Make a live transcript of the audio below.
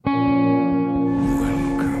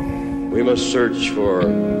We must search for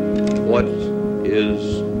what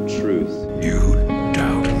is truth. You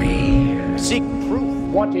doubt me? Seek proof.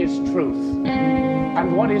 What is truth?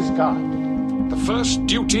 And what is God? The first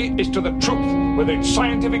duty is to the truth, whether it's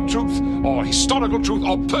scientific truth, or historical truth,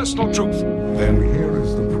 or personal truth. Then here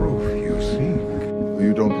is the proof you seek.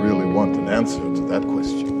 You don't really want an answer to that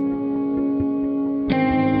question.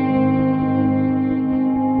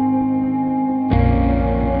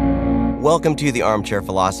 Welcome to the Armchair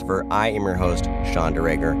Philosopher. I am your host, Sean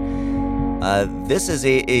DeRager. This is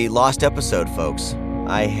a lost episode, folks.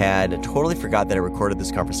 I had totally forgot that I recorded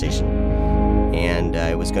this conversation, and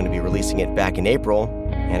I was going to be releasing it back in April,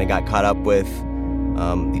 and I got caught up with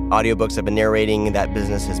the audiobooks I've been narrating. That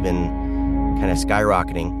business has been kind of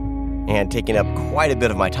skyrocketing and taking up quite a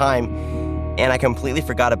bit of my time, and I completely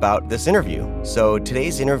forgot about this interview. So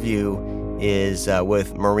today's interview is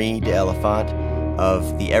with Marie D'Elefant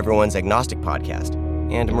of the Everyone's Agnostic podcast.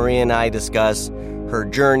 And Marie and I discuss her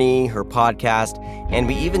journey, her podcast, and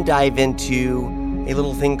we even dive into a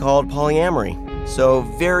little thing called polyamory. So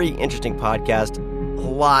very interesting podcast. A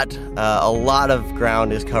lot of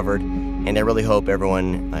ground is covered, and I really hope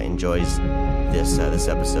everyone enjoys this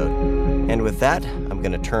episode. And with that, I'm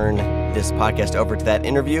going to turn this podcast over to that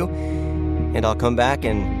interview, and I'll come back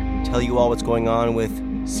and tell you all what's going on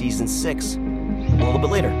with season 6 a little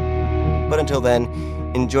bit later. But until then,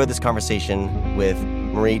 enjoy this conversation with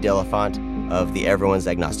Marie D'Elefant of the Everyone's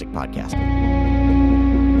Agnostic podcast.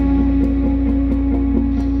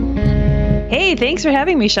 Hey, thanks for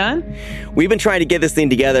having me, Sean. We've been trying to get this thing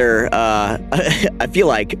together, I feel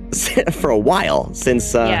like, for a while,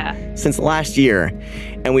 since last year.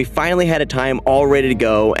 And we finally had a time all ready to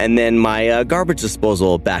go, and then my garbage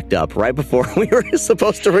disposal backed up right before we were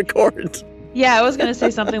supposed to record. Yeah, I was going to say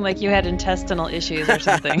something like you had intestinal issues or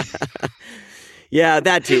something. Yeah,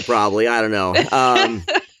 that too, probably. I don't know.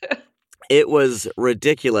 It was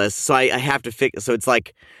ridiculous. So I have to fix. So it's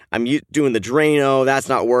like I'm doing the Drano. That's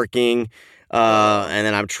not working. And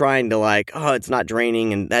then I'm trying to it's not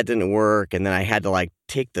draining, and that didn't work. And then I had to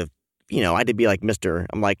take the, I had to be like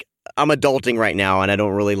I'm adulting right now, and I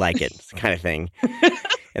don't really like it, kind of thing.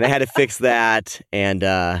 And I had to fix that.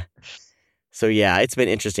 And so yeah, it's been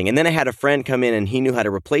interesting. And then I had a friend come in, and he knew how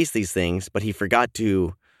to replace these things, but he forgot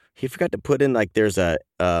to put in there's a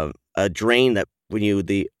drain that when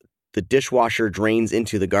the dishwasher drains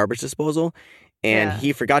into the garbage disposal, and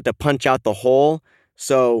he forgot to punch out the hole.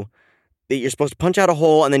 So you're supposed to punch out a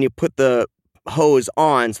hole, and then you put the hose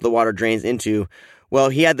on so the water drains into. Well,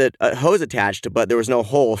 he had the hose attached, but there was no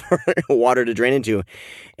hole for water to drain into.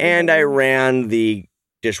 And I ran the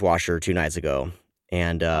dishwasher 2 nights ago,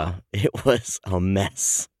 and it was a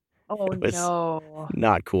mess. Oh, no.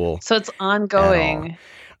 Not cool. So it's ongoing.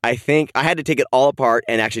 I think I had to take it all apart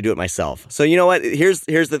and actually do it myself. So you know what? Here's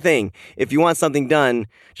the thing. If you want something done,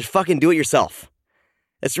 just fucking do it yourself.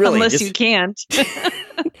 It's really Unless you can't.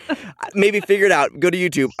 Maybe figure it out. Go to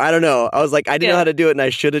YouTube. I don't know. I was like, I didn't know how to do it, and I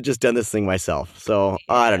should have just done this thing myself. So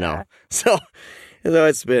I don't know. So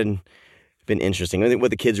it's been interesting. I think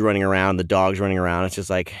with the kids running around, the dogs running around, it's just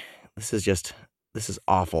like this is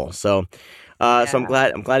awful. So so I'm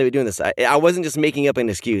glad to be doing this. I wasn't just making up an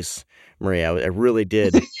excuse, Maria. I really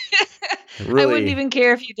did. I wouldn't even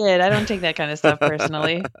care if you did. I don't take that kind of stuff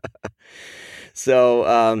personally.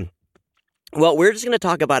 So, well, we're just going to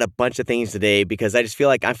talk about a bunch of things today because I feel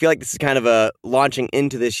like this is kind of a launching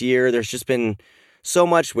into this year. There's just been so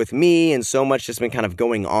much with me and so much just been kind of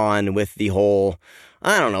going on with the whole,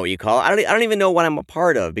 I don't know what you call it. I don't even know what I'm a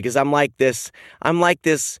part of because I'm like this,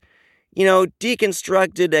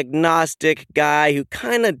 deconstructed agnostic guy who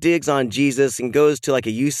kind of digs on Jesus and goes to a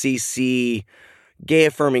UCC gay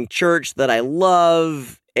affirming church that I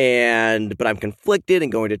love, but I'm conflicted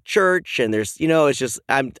and going to church, and there's, it's just,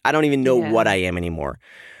 I don't even know what I am anymore.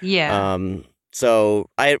 Yeah. So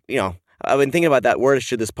I've been thinking about that. Where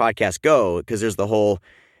should this podcast go? Because there's the whole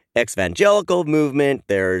evangelical movement.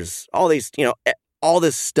 There's all these, all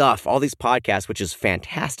this stuff, all these podcasts, which is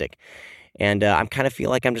fantastic. And I kind of feel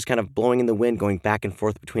like I'm just kind of blowing in the wind, going back and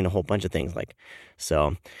forth between a whole bunch of things. But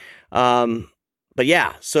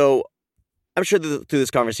yeah, so I'm sure through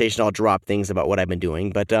this conversation I'll drop things about what I've been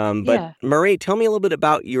doing. But Marie, tell me a little bit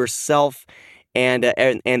about yourself and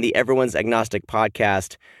the Everyone's Agnostic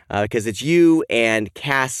podcast, because it's you and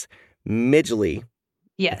Cass Midgley.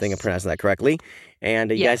 Yes, I think I'm pronouncing that correctly.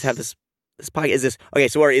 And you guys have this podcast. Is this okay?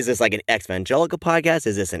 So, is this like an evangelical podcast?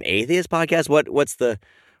 Is this an atheist podcast? What's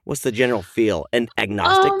the general feel? An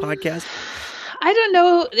agnostic podcast? I don't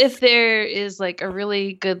know if there is a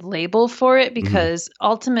really good label for it because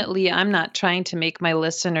ultimately I'm not trying to make my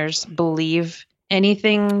listeners believe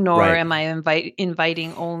anything, nor Right. am I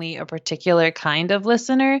inviting only a particular kind of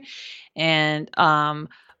listener. And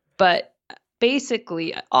but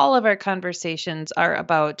basically, all of our conversations are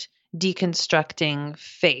about deconstructing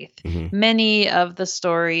faith. Mm-hmm. Many of the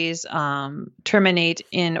stories terminate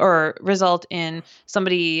in or result in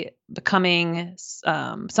somebody becoming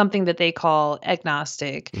something that they call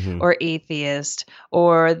agnostic Mm-hmm. or atheist,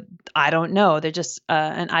 or I don't know. They're just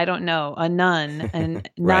an I don't know, a none, and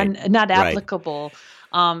Right. not Right. applicable.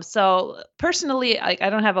 So personally, I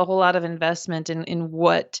don't have a whole lot of investment in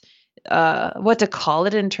what to call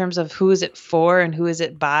it in terms of who is it for and who is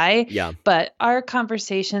it by. Yeah. But our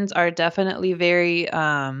conversations are definitely very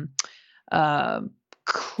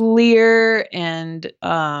clear and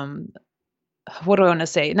what do I want to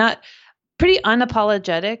say? Not pretty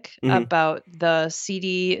unapologetic Mm-hmm. about the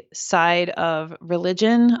seedy side of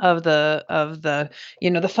religion, of the the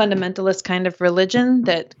fundamentalist kind of religion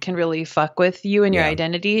that can really fuck with you and your Yeah.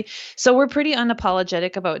 identity. So we're pretty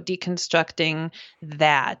unapologetic about deconstructing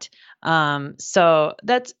that. So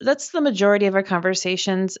that's the majority of our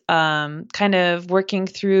conversations, kind of working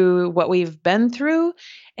through what we've been through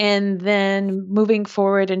and then moving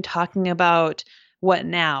forward and talking about what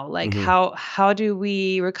now, like Mm-hmm. how do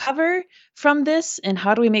we recover from this, and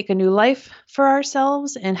how do we make a new life for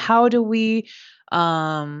ourselves, and how do we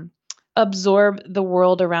absorb the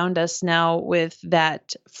world around us now with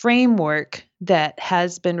that framework that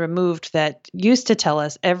has been removed that used to tell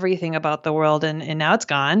us everything about the world, and now it's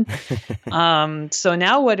gone. So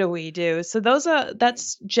now what do we do? So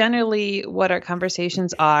that's generally what our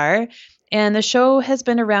conversations are. And the show has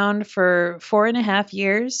been around for 4.5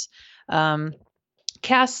 years.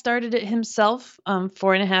 Cass started it himself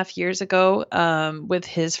 4.5 years ago with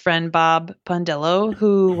his friend Bob Pondello,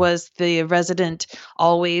 who was the resident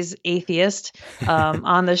always atheist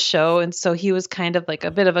on the show. And so he was kind of like a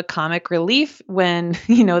bit of a comic relief when,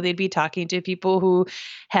 they'd be talking to people who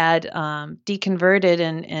had deconverted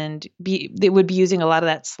and they would be using a lot of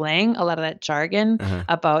that slang, a lot of that jargon Uh-huh.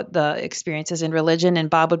 about the experiences in religion. And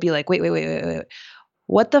Bob would be like, wait.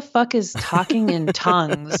 What the fuck is talking in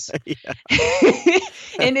tongues?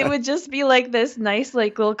 And it would just be like this nice,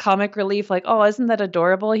 like little comic relief, like, oh, isn't that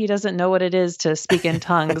adorable? He doesn't know what it is to speak in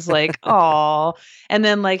tongues, like, oh. And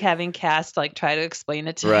then like having Cass like try to explain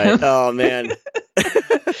it to him. Oh man.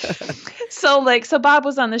 So Bob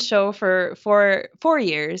was on the show for 4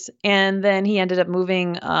 years, and then he ended up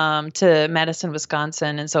moving to Madison,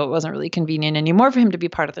 Wisconsin, and so it wasn't really convenient anymore for him to be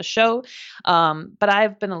part of the show. But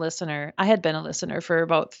I've been a listener. I had been a listener for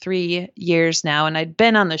about 3 years now, and I'd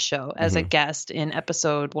been on the show as a guest in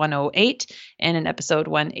episode 108 and in episode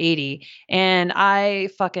 180, and I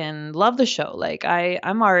fucking love the show. Like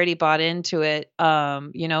I'm already bought into it,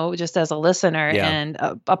 just as a listener and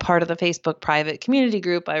a part of the Facebook private community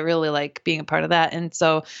group. I really like being a part of that. And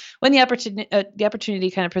so when the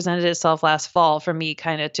opportunity kind of presented itself last fall for me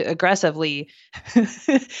kind of to aggressively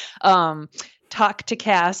talk to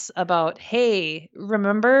Cass about, hey,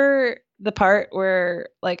 remember the part where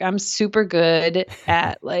like I'm super good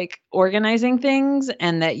at like organizing things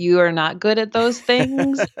and that you are not good at those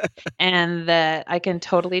things and that I can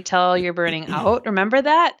totally tell you're burning out. Remember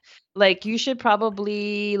that? Like you should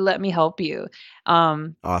probably let me help you.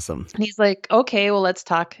 Awesome. And he's like, okay, well, let's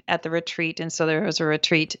talk at the retreat. And so there was a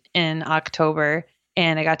retreat in October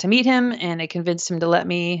and I got to meet him and I convinced him to let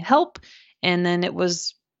me help. And then it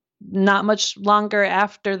was not much longer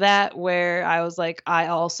after that where I was like, I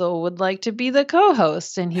also would like to be the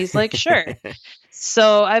co-host. And he's like, sure.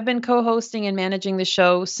 So I've been co-hosting and managing the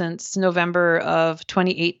show since November of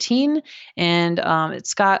 2018. And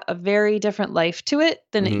it's got a very different life to it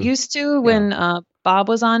than it used to when Bob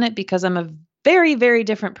was on it, because I'm a very, very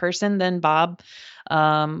different person than Bob.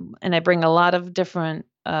 And I bring a lot of different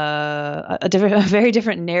a very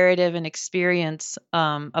different narrative and experience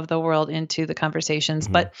of the world into the conversations,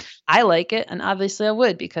 but I like it, and obviously I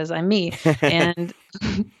would because I'm me. And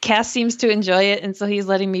Cass seems to enjoy it, and so he's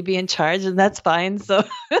letting me be in charge, and that's fine. So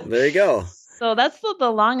there you go. So that's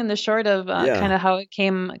the long and the short of kind of how it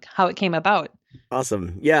came about.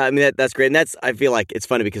 Awesome. Yeah, I mean that's great, and I feel like it's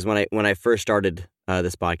funny because when I first started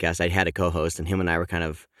this podcast, I had a co-host, and him and I were kind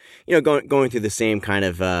of going through the same kind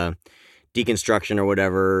of deconstruction or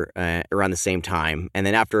whatever around the same time. And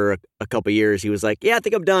then after a couple of years, he was like, yeah, I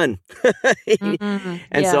think I'm done.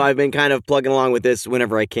 And so I've been kind of plugging along with this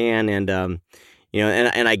whenever I can. And, and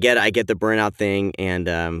I get the burnout thing. And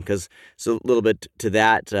because so a little bit to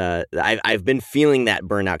that, I've been feeling that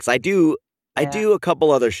burnout because I do a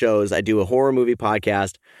couple other shows. I do a horror movie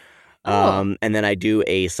podcast. And then I do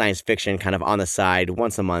a science fiction kind of on the side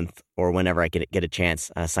once a month or whenever I get a chance,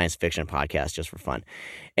 a science fiction podcast just for fun.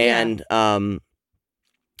 And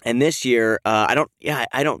And this year, I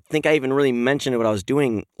don't think I even really mentioned what I was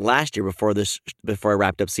doing last year before I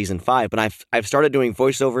wrapped up season 5. But I've started doing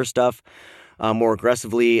voiceover stuff more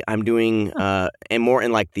aggressively. I'm doing and more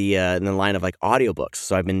in like in the line of like audiobooks.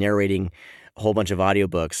 So I've been narrating a whole bunch of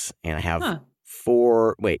audiobooks, and I have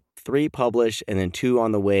 3 published, and then 2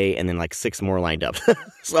 on the way, and then like 6 more lined up.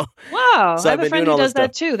 Wow, so I have a friend who does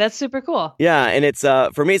that too. That's super cool. Yeah, and it's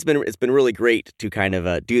for me, it's been really great to kind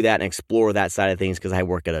of do that and explore that side of things, because I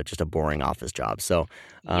work at just a boring office job. So,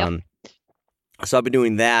 so I've been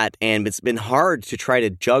doing that, and it's been hard to try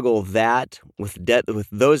to juggle that with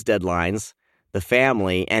those deadlines, the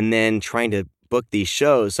family, and then trying to book these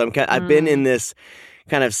shows. So I've been in this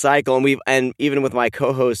kind of cycle, and even with my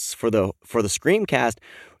co-hosts for the Screamcast,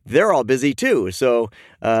 they're all busy too. So,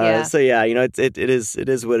 it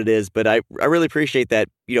is what it is. But I really appreciate that.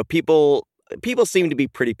 People seem to be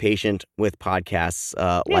pretty patient with podcasts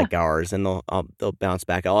like ours, and they'll bounce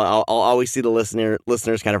back. I'll always see the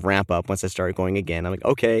listeners kind of ramp up once I start going again. I'm like,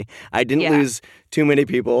 okay, I didn't lose too many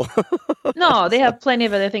people. No, they have plenty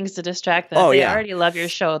of other things to distract them. Oh, they already love your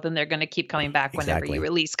show, then they're going to keep coming back whenever you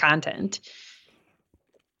release content.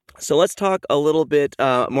 So let's talk a little bit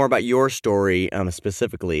more about your story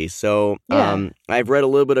specifically. So I've read a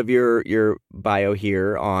little bit of your bio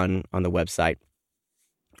here on the website.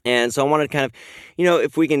 And so I wanted to kind of,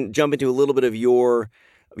 if we can jump into a little bit of your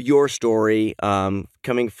story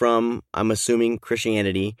coming from, I'm assuming,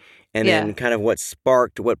 Christianity, and then kind of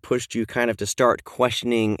what pushed you kind of to start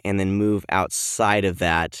questioning and then move outside of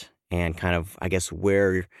that, and kind of, I guess,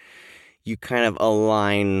 where you kind of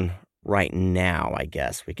align right now, I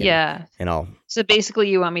guess we can. Yeah. So basically,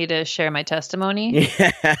 you want me to share my testimony?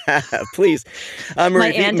 Yeah, please.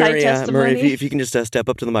 My anti-testimony? Murray, if you can just step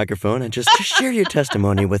up to the microphone and just share your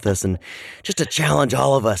testimony with us, and just to challenge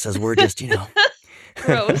all of us as we're just,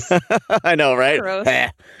 Gross. I know, right?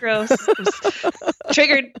 Gross.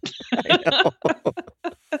 Triggered. I know.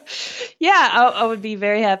 Yeah, I would be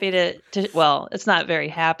very happy to. Well, it's not very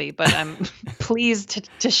happy, but I'm pleased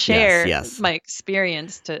to share my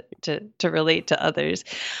experience to relate to others.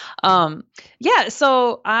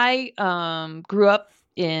 So I grew up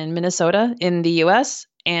in Minnesota in the U.S.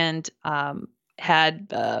 and had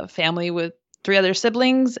a family with 3 other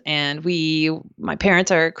siblings, and my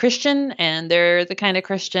parents are Christian, and they're the kind of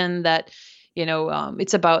Christian that,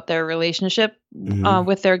 it's about their relationship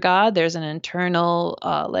with their God. There's an internal,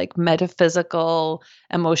 metaphysical,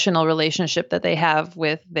 emotional relationship that they have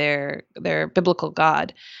with their biblical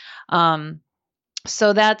God.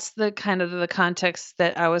 So that's the kind of the context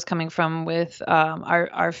that I was coming from with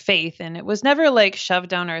our faith, and it was never like shoved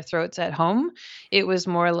down our throats at home. It was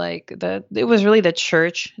more like it was really the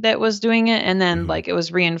church that was doing it, and then like it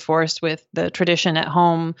was reinforced with the tradition at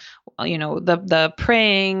home. The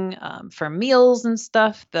praying for meals and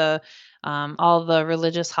stuff, all the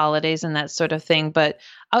religious holidays and that sort of thing. But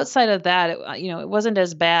outside of that, it wasn't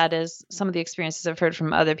as bad as some of the experiences I've heard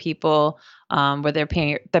from other people, where their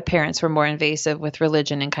parents were more invasive with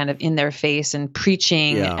religion and kind of in their face and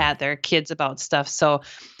preaching at their kids about stuff. So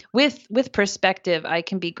with perspective, I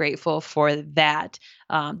can be grateful for that,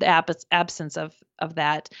 the absence of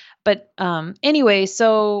that. But anyway,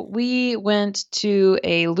 so we went to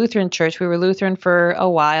a Lutheran church. We were Lutheran for a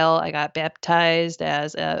while. I got baptized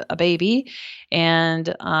as a baby,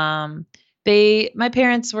 and my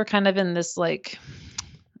parents were kind of in this like,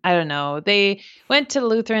 I don't know, they went to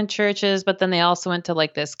Lutheran churches, but then they also went to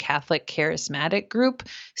like this Catholic charismatic group.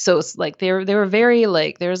 So it's like they were very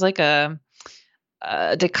like, there was like a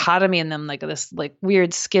dichotomy in them, like this like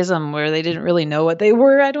weird schism where they didn't really know what they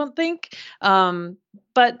were, I don't think.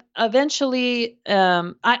 But eventually,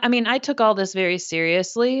 I took all this very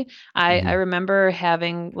seriously. I remember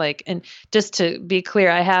having and just to be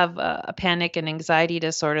clear, I have a panic and anxiety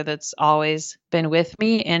disorder that's always been with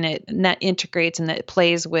me, and that integrates and that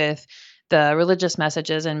plays with the religious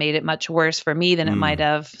messages and made it much worse for me than it might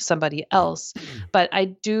have somebody else. But I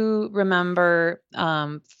do remember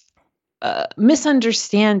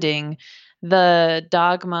misunderstanding the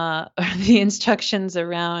dogma or the instructions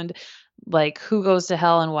around like who goes to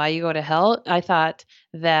hell and why you go to hell. I thought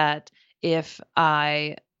that if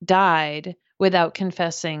I died without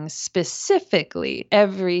confessing specifically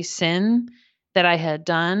every sin that I had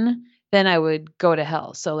done, then I would go to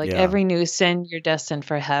hell. So every new sin, you're destined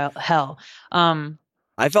for hell.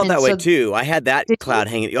 I felt that way too. I had that cloud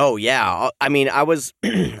hanging. Oh yeah. I mean, I was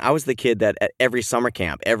the kid that at every summer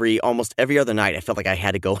camp, almost every other night, I felt like I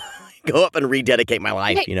had to go go up and rededicate my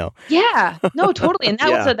life, you know? Yeah, no, totally. And that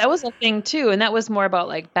Yeah. that was a thing too. And that was more about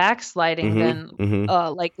like backsliding than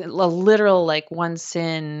like a literal like one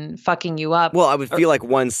sin fucking you up. Well, I would feel like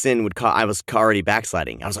one sin would I was already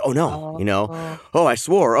backsliding. I was like, oh no, you know, Oh. oh, I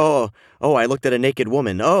swore. Oh, I looked at a naked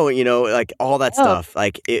woman. Oh, you know, like all that stuff.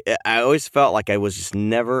 Like I always felt like I was just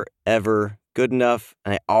never, ever good enough.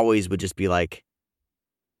 And I always would just be like,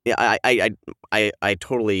 yeah, I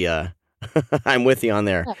totally, I'm with you on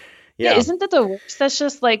there. Yeah, isn't that the worst? That's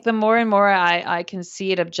just like the more and more I can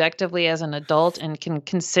see it objectively as an adult and can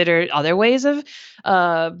consider other ways of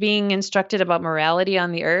being instructed about morality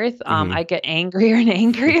on the earth. I get angrier and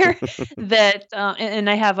angrier that, and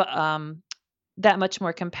I have that much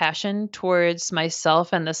more compassion towards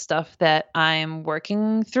myself and the stuff that I'm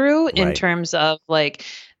working through in terms of like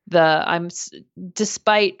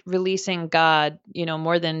despite releasing God, you know,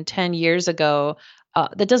 more than 10 years ago,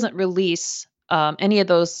 that doesn't release any of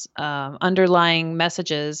those underlying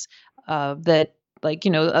messages that, like,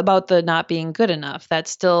 you know, about the not being good enough. That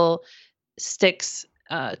still sticks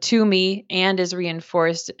to me and is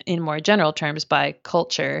reinforced in more general terms by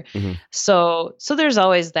culture. So there's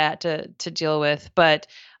always that to deal with. But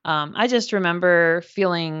I just remember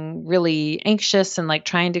feeling really anxious and like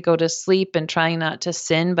trying to go to sleep and trying not to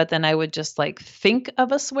sin. But then I would just like think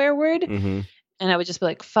of a swear word. And I would just be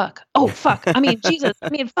like, fuck. Oh, fuck. I mean, Jesus. I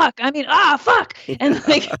mean, fuck. I mean, fuck. And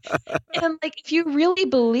like, if you really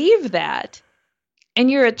believe that and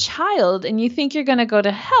you're a child and you think you're going to go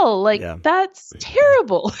to hell, like that's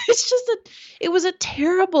terrible. It was a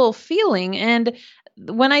terrible feeling. And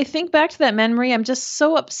when I think back to that memory, I'm just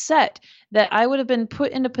so upset that I would have been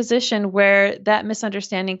put in a position where that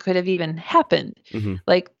misunderstanding could have even happened.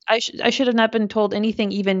 Like I should have not been told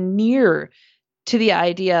anything even near to the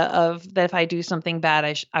idea of that if I do something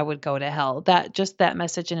bad, I would go to hell. That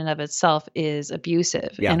message in and of itself is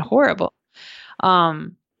abusive and horrible.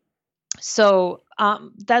 So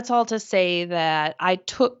that's all to say that I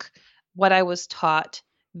took what I was taught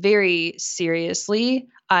very seriously.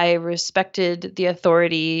 I respected the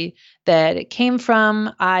authority that it came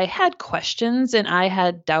from. I had questions and I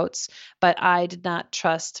had doubts, but I did not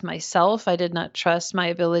trust myself. I did not trust my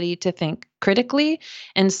ability to think critically.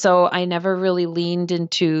 And so I never really leaned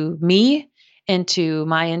into me, into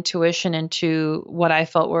my intuition, into what I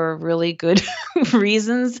felt were really good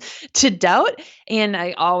reasons to doubt. And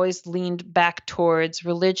I always leaned back towards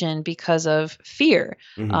religion because of fear.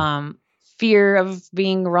 Fear of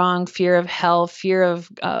being wrong, fear of hell, fear of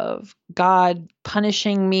God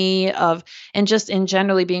punishing me, and just in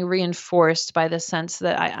generally being reinforced by the sense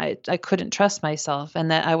that I couldn't trust myself and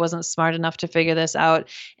that I wasn't smart enough to figure this out,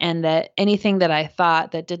 and that anything that I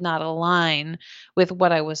thought that did not align with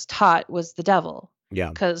what I was taught was the devil. Yeah.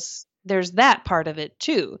 Because there's that part of it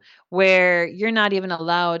too, where you're not even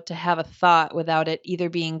allowed to have a thought without it either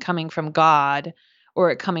being coming from God or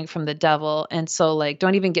it coming from the devil. And so like,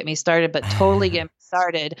 don't even get me started, but totally get me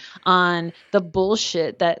started on the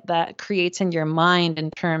bullshit that creates in your mind in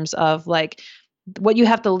terms of like what you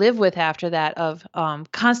have to live with after that of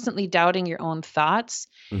constantly doubting your own thoughts.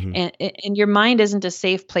 And your mind isn't a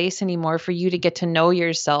safe place anymore for you to get to know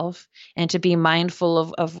yourself and to be mindful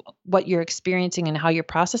of what you're experiencing and how you're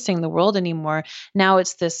processing the world anymore. Now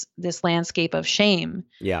it's this landscape of shame.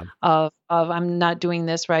 Yeah. Of I'm not doing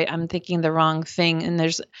this right. I'm thinking the wrong thing. And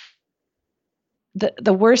there's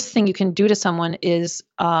the worst thing you can do to someone is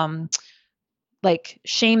like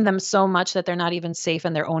shame them so much that they're not even safe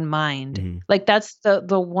in their own mind. Like that's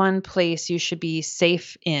the one place you should be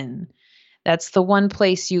safe in. That's the one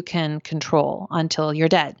place you can control until you're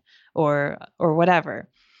dead or whatever.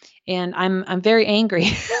 And I'm very angry.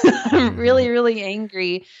 I'm really, really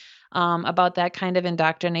angry about that kind of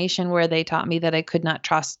indoctrination where they taught me that I could not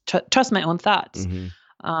trust my own thoughts.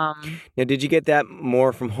 Now, did you get that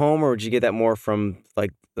more from home or did you get that more from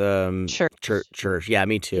like the church? Yeah,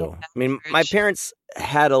 me too. Yeah, I mean, church. my parents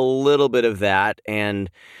had a little bit of that, and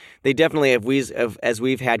they definitely as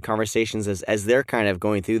we've had conversations as they're kind of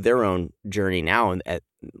going through their own journey now and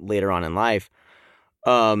later on in life,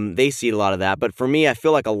 they see a lot of that. But for me, I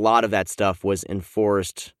feel like a lot of that stuff was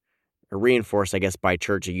reinforced, I guess, by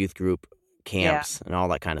church or youth group camps and all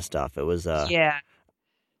that kind of stuff. It was it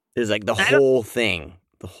was like the whole thing,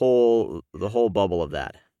 the whole bubble of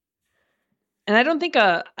that. And I don't think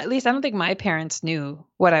at least I don't think my parents knew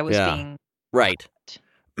what I was being right.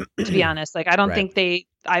 To be honest, like I don't think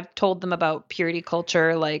I've told them about purity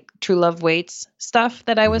culture, like true love waits stuff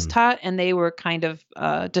that I was taught, and they were kind of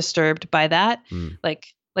disturbed by that.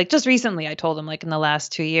 Like just recently I told them, like in the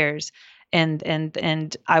last 2 years.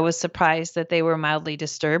 And I was surprised that they were mildly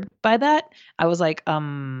disturbed by that. I was like,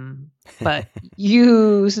 but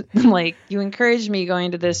you you encouraged me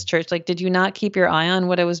going to this church. Like, did you not keep your eye on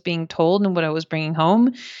what I was being told and what I was bringing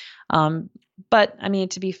home? But I mean,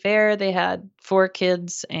 to be fair, they had 4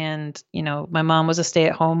 kids, and my mom was a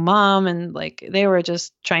stay-at-home mom, and like they were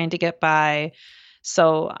just trying to get by.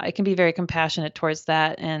 So I can be very compassionate towards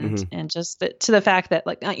that, and just to the fact that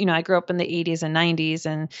I grew up in the 80s and 90s,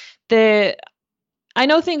 and I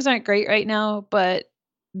know things aren't great right now, but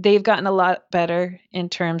they've gotten a lot better in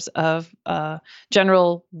terms of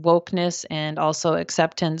general wokeness and also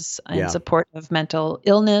acceptance and support of mental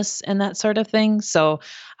illness and that sort of thing. So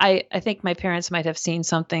I think my parents might have seen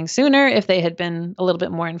something sooner if they had been a little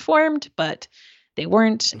bit more informed, but they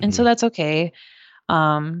weren't. And so that's okay.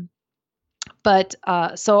 But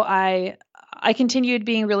so I continued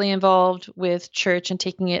being really involved with church and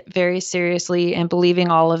taking it very seriously and believing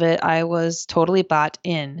all of it. I was totally bought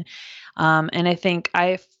in. And I think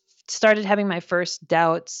I started having my first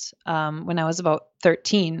doubts when I was about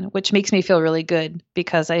 13, which makes me feel really good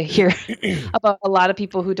because I hear about a lot of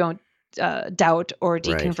people who don't doubt or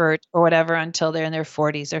deconvert or whatever until they're in their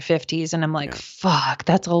 40s or 50s. And I'm like, fuck,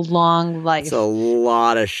 that's a long life. It's a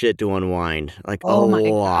lot of shit to unwind. Like, oh my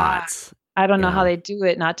lot. God. I don't know how they do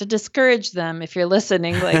it. Not to discourage them if you're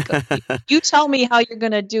listening. Like, you tell me how you're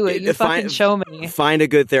going to do it. You fucking show me. Find a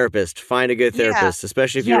good therapist.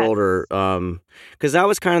 Especially if you're older. Because I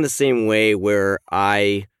was kind of the same way where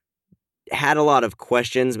I had a lot of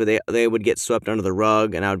questions, but they would get swept under the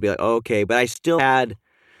rug, and I would be like, oh, okay. But I still had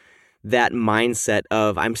that mindset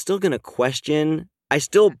of I'm still going to question. I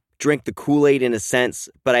still drink the Kool-Aid in a sense,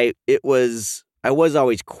 but I was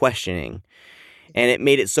always questioning. And it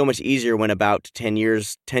made it so much easier when about 10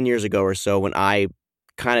 years ago or so, when I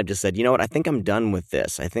kind of just said, you know what, I think I'm done with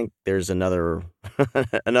this. I think there's another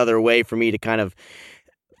way for me to kind of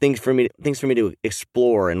things for me to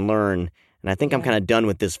explore and learn. And I think I'm kind of done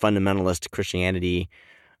with this fundamentalist Christianity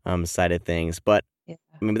side of things. But I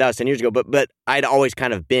mean, that was 10 years ago. But I'd always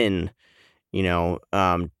kind of been,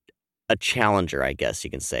 a challenger, I guess you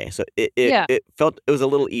can say. So it felt it was a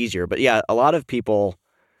little easier. But yeah, a lot of people.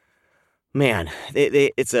 Man,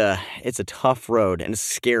 it's a tough road and a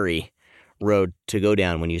scary road to go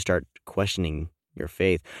down when you start questioning your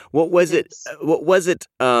faith. What was it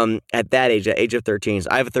at that age, at age of 13?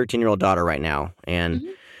 I have a 13-year-old daughter right now, and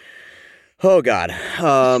oh God,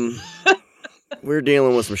 we're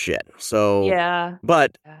dealing with some shit. So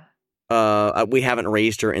but we haven't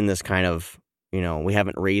raised her in this kind of, we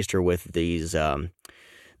haven't raised her with these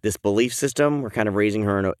this belief system. We're kind of raising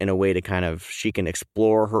her in a way to kind of, she can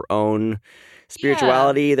explore her own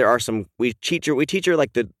spirituality. There are some, we teach her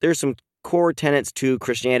like there's some core tenets to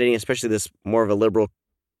Christianity, especially this more of a liberal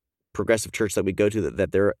progressive church that we go to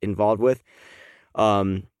that they're involved with.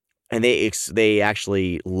 And they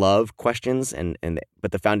actually love questions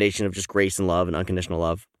but the foundation of just grace and love and unconditional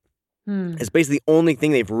love is basically the only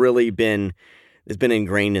thing they've really been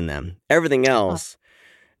ingrained in them. Everything else,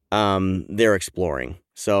 they're exploring.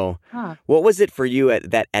 So what was it for you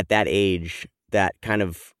at that age that kind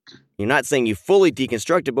of, you're not saying you fully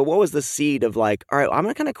deconstructed, but what was the seed of like, all right, I'm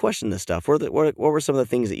going to kind of question this stuff? What were some of the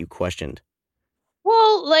things that you questioned?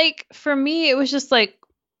 Well, like for me, it was just like,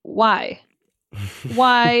 why?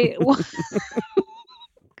 Why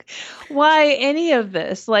any of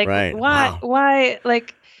this? Like, why,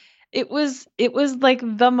 like, it was like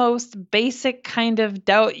the most basic kind of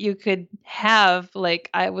doubt you could have. Like,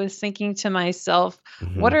 I was thinking to myself,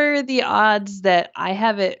 what are the odds that I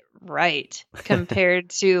have it right compared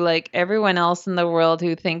to like everyone else in the world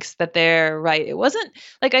who thinks that they're right? It wasn't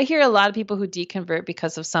like, I hear a lot of people who deconvert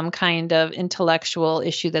because of some kind of intellectual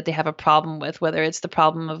issue that they have a problem with, whether it's the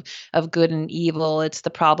problem of good and evil, it's the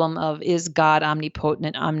problem of, is God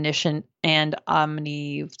omnipotent, omniscient, and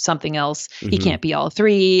omni something else? He can't be all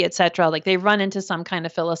three, etc. Like they run into some kind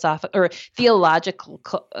of philosophical or theological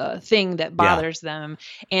thing that bothers them.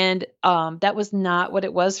 And that was not what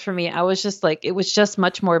it was for me. I was just like, it was just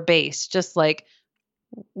much more base. Just like,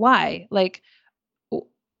 why? Like,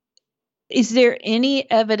 is there any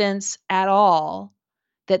evidence at all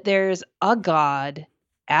that there's a God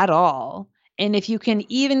at all? And if you can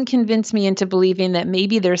even convince me into believing that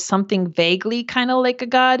maybe there's something vaguely kind of like a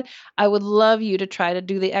God, I would love you to try to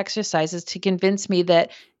do the exercises to convince me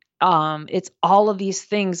that it's all of these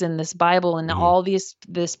things in this Bible and all this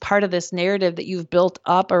part of this narrative that you've built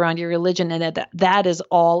up around your religion, and that is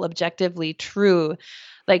all objectively true.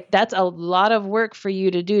 Like, that's a lot of work for you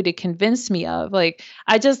to do to convince me of. Like,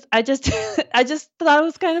 I just I just thought it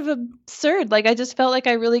was kind of absurd. Like, I just felt like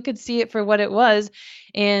I really could see it for what it was,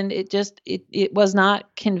 and it was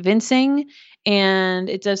not convincing, and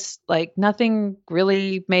it just, like, nothing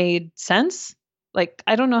really made sense. Like,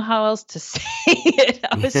 I don't know how else to say it.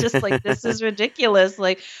 I was just like, this is ridiculous.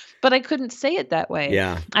 Like, but I couldn't say it that way.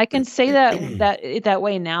 Yeah. I can say that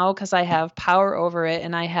way now because I have power over it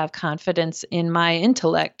and I have confidence in my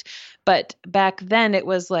intellect. But back then it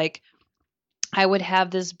was like, I would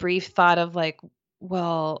have this brief thought of like,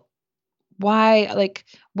 well, why, like,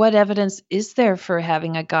 what evidence is there for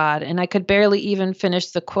having a God? And I could barely even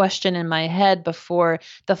finish the question in my head before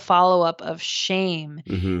the follow-up of shame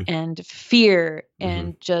and fear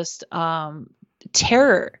and just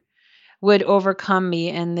terror would overcome me,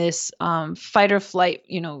 and this fight or flight,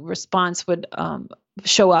 response would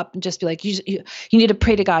show up and just be like, you need to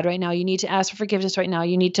pray to God right now. You need to ask for forgiveness right now.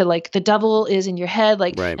 You need to, like, the devil is in your head.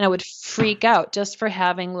 Like, right. And I would freak out just for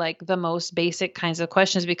having like the most basic kinds of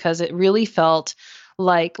questions, because it really felt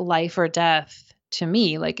like life or death to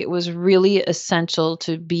me. Like, it was really essential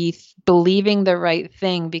to be believing the right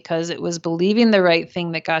thing, because it was believing the right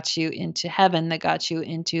thing that got you into heaven, that got you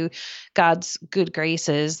into God's good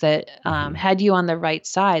graces, that had you on the right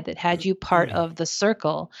side, that had you part of the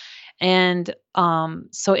circle. And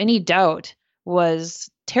so any doubt was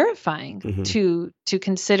terrifying to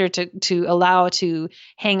consider, to allow to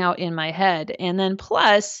hang out in my head. And then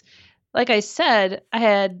plus, like I said,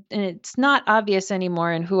 and it's not obvious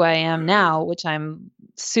anymore in who I am now, which I'm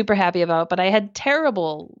super happy about, but I had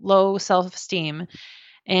terrible low self-esteem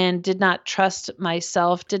and did not trust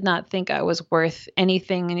myself, did not think I was worth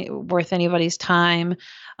anything, worth anybody's time.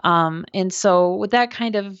 And so with that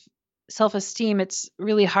kind of self-esteem, it's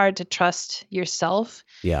really hard to trust yourself.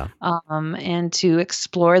 Yeah. And to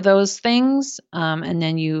explore those things. And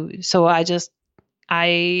then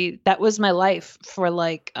that was my life for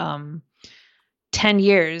like 10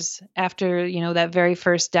 years after, that very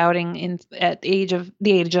first doubting at the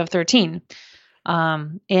age of 13.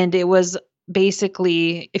 And it was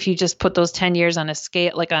basically, if you just put those 10 years on a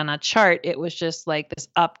scale, like on a chart, it was just like this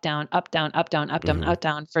up, down, up, down, up, down, up, down, up,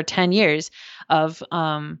 down for 10 years of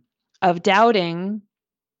doubting,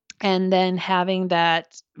 and then having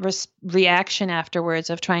that reaction afterwards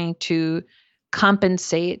of trying to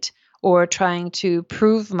compensate or trying to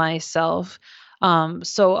prove myself.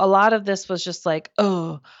 So a lot of this was just like,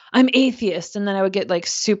 oh, I'm atheist. And then I would get like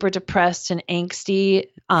super depressed and angsty,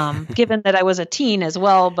 given that I was a teen as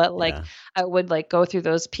well. But like, I would like go through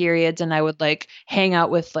those periods, and I would like hang out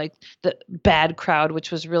with like the bad crowd, which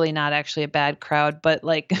was really not actually a bad crowd, but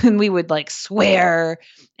like, we would like swear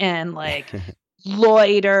and like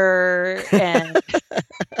loiter and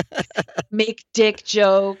make dick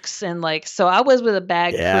jokes, and like, so I was with a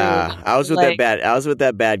bad crew. I was with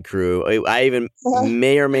that bad crew. I even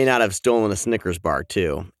may or may not have stolen a Snickers bar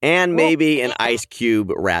too, and maybe an Ice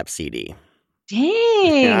Cube rap CD.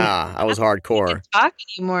 Dang. Yeah, I was hardcore. You can't talk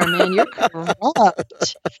anymore, man. You're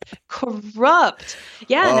corrupt.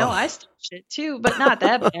 Yeah, no, I stole shit too, but not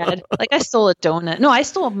that bad. Like, I stole a donut. No, I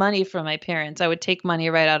stole money from my parents. I would take money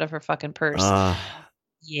right out of her fucking purse.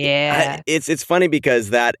 Yeah. It's funny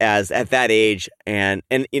because at that age, and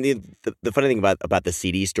the funny thing about the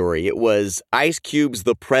CD story, it was Ice Cube's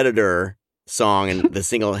 "The Predator" song, and the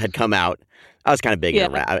single had come out. I was kind of big into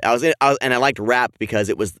rap. I liked rap because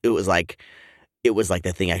it was like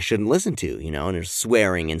the thing I shouldn't listen to, and there's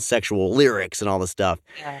swearing and sexual lyrics and all this stuff.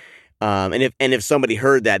 Yeah. And if somebody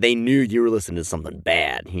heard that, they knew you were listening to something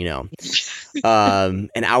bad, And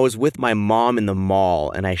I was with my mom in the mall,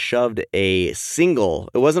 and I shoved a single.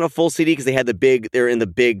 It wasn't a full CD because they're in the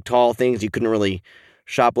big tall things. You couldn't really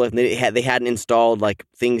shoplift. And they hadn't installed like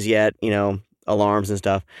things yet, alarms and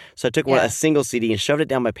stuff. So I took a single CD and shoved it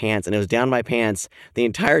down my pants, and it was down my pants the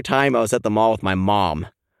entire time I was at the mall with my mom.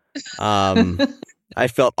 I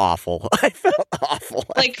felt awful.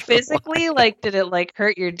 Like, physically? Like, did it like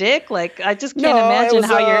hurt your dick? Like, I just can't imagine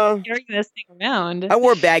how you're carrying this thing around. I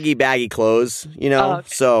wore baggy clothes, okay.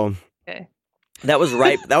 So that was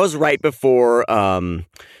right. That was right before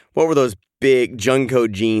what were those big Junko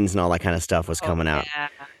jeans and all that kind of stuff was coming out.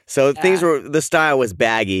 So the style was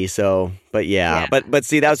baggy. So, but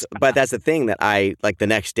see, that's the thing that I, like, the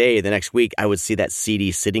next week, I would see that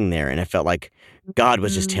CD sitting there, and I felt like God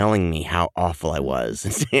was just telling me how awful I was,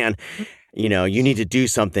 and saying, you need to do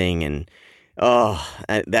something, and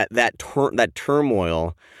that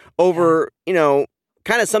turmoil over, kind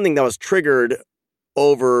of something that was triggered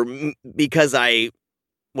over because I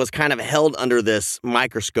was kind of held under this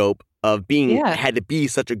microscope of had to be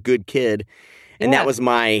such a good kid. And that was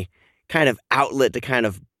my kind of outlet to kind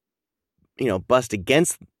of, bust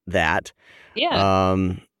against that.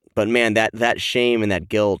 Yeah. But man, that shame and that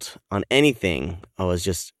guilt on anything was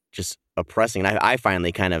just oppressing. And I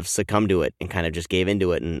finally kind of succumbed to it and kind of just gave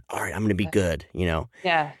into it. And all right, I'm going to be good,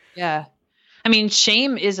 Yeah. Yeah. I mean,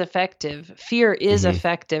 shame is effective. Fear is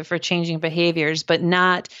effective for changing behaviors, but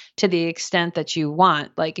not to the extent that you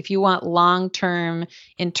want. Like if you want long-term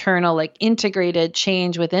internal, like integrated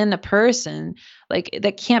change within a person, like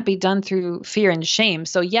that can't be done through fear and shame.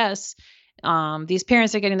 So yes, these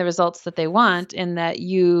parents are getting the results that they want, in that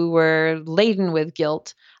you were laden with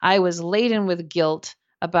guilt. I was laden with guilt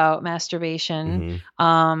about masturbation.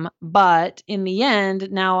 But in the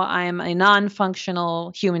end, now I'm a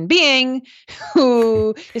non-functional human being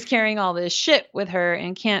who is carrying all this shit with her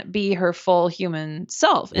and can't be her full human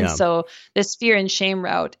self. And so this fear and shame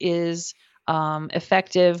route is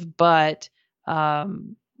effective, but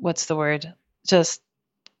what's the word? Just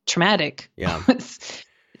traumatic. Yeah.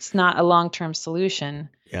 It's not a long-term solution.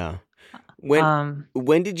 Yeah.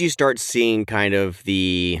 When did you start seeing kind of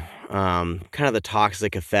the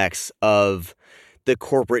toxic effects of the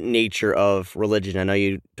corporate nature of religion? I know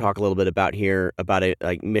you talk a little bit about a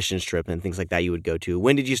like missions trip and things like that you would go to.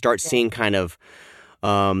 When did you start seeing kind of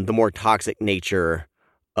the more toxic nature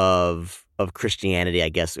of Christianity? I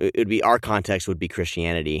guess it would be, our context would be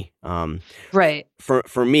Christianity. Right.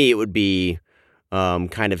 For me, it would be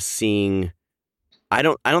kind of seeing. I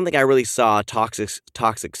don't think I really saw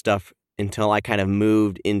toxic stuff until I kind of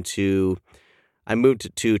moved to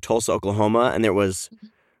Tulsa, Oklahoma, and there was,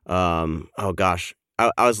 I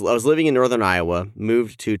was living in northern Iowa,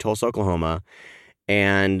 moved to Tulsa, Oklahoma,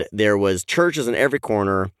 and there was churches in every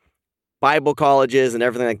corner, Bible colleges and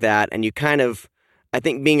everything like that, and you kind of, I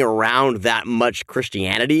think being around that much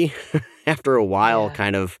Christianity, after a while,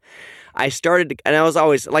 kind of, I started to, and I was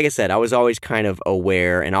always, like I said, I was always kind of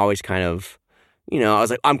aware and always kind of, I was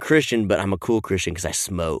like, I'm Christian, but I'm a cool Christian because I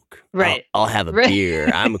smoke. Right. I'll have a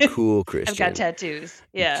beer. I'm a cool Christian. I've got tattoos.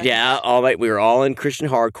 Yeah. Yeah. All right. We were all in Christian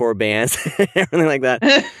hardcore bands, everything like that.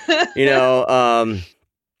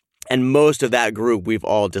 And most of that group, we've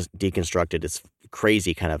all just deconstructed. It's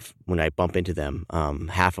crazy kind of when I bump into them.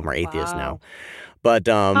 Half of them are atheists now. But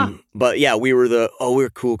yeah, we're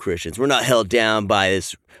cool Christians. We're not held down by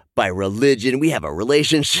religion. We have a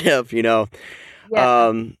relationship, Yeah.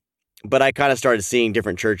 But I kind of started seeing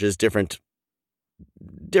different churches, different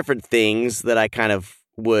things that I kind of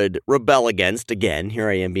would rebel against. Again, here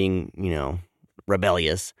I am being,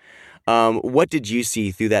 rebellious. What did you see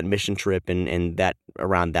through that mission trip and that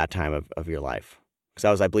around that time of your life?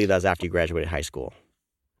 Because I believe that was after you graduated high school.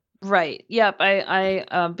 Right. Yep.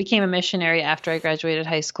 I became a missionary after I graduated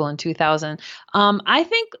high school in 2000. I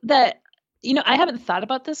think that, I haven't thought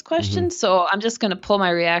about this question, so I'm just going to pull my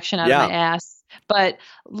reaction out of my ass. But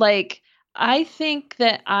I think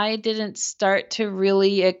that I didn't start to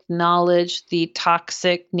really acknowledge the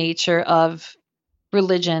toxic nature of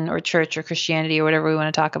religion or church or Christianity or whatever we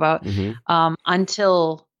want to talk about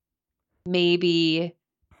until maybe,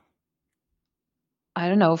 I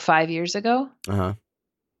don't know, 5 years ago.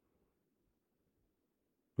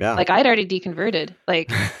 Yeah. Like I'd already deconverted. Like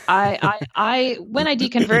I when I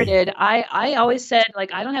deconverted, I always said,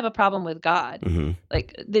 like, I don't have a problem with God.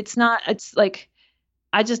 Like it's like,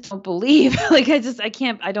 I just don't believe, like, I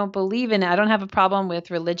don't believe in it. I don't have a problem with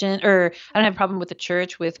religion, or I don't have a problem with the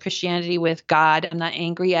church, with Christianity, with God. I'm not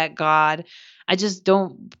angry at God. I just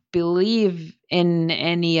don't believe in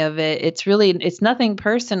any of it. It's nothing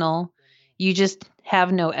personal. You just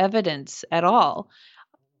have no evidence at all.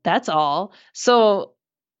 That's all. So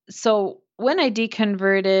when I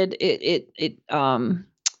deconverted, it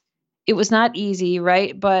was not easy,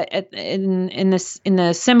 right? But in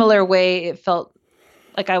a similar way, it felt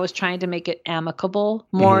like I was trying to make it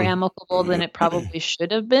more amicable than it probably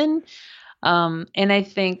should have been. And I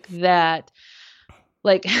think that,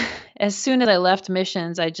 like, as soon as I left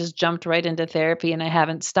missions, I just jumped right into therapy, and I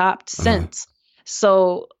haven't stopped since.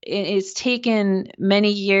 So it's taken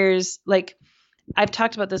many years. Like, I've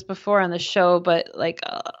talked about this before on the show, but like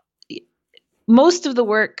most of the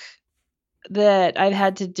work that I've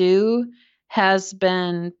had to do has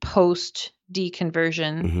been post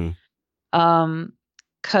deconversion.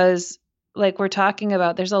 Because like we're talking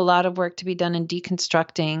about, there's a lot of work to be done in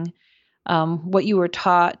deconstructing what you were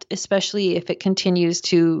taught, especially if it continues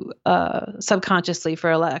to subconsciously,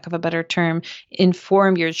 for a lack of a better term,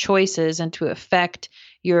 inform your choices and to affect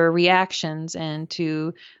your reactions and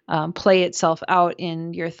to play itself out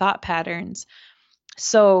in your thought patterns.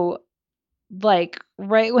 So like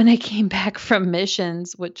right when I came back from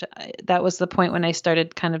missions, that was the point when I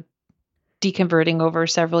started kind of deconverting over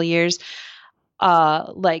several years,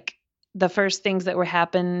 like the first things that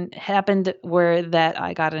happened were that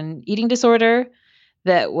I got an eating disorder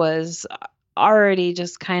that was already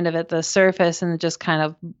just kind of at the surface and just kind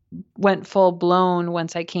of went full blown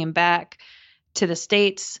once I came back to the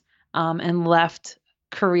States and left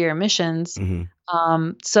career missions.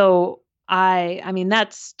 So I mean,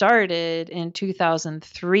 that started in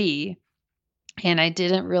 2003, and I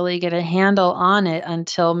didn't really get a handle on it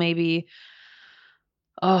until maybe,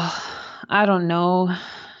 I don't know,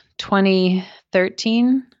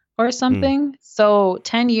 2013 or something. So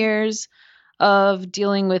 10 years of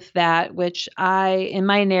dealing with that, which in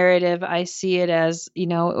my narrative, I see it as, it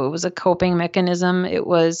was a coping mechanism. It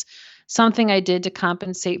was something I did to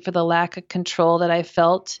compensate for the lack of control that I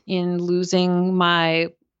felt in losing my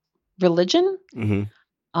religion,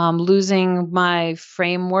 losing my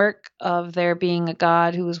framework of there being a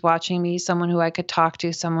God who was watching me, someone who I could talk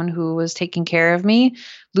to, someone who was taking care of me.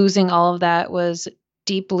 Losing all of that was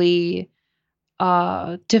deeply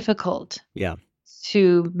difficult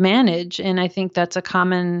to manage. And I think that's a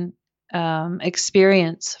common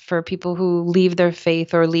experience for people who leave their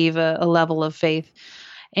faith or leave a level of faith.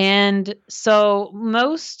 And so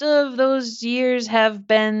most of those years have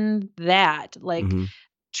been that, like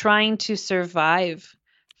trying to survive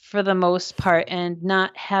for the most part and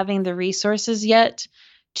not having the resources yet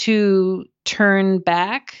to turn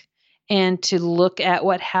back and to look at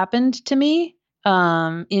what happened to me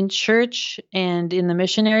in church and in the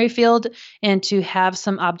missionary field, and to have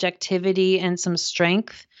some objectivity and some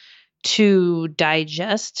strength to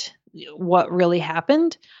digest what really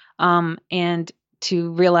happened, and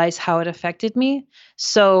to realize how it affected me.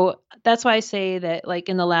 So that's why I say that, like,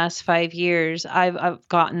 in the last 5 years, I've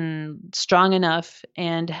gotten strong enough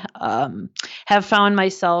and have found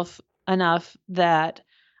myself enough that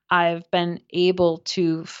I've been able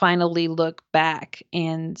to finally look back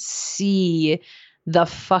and see the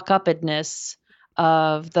fuck-upedness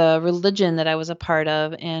of the religion that I was a part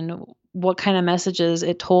of and what kind of messages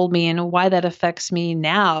it told me and why that affects me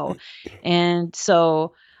now. And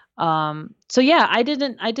so yeah, I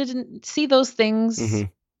didn't see those things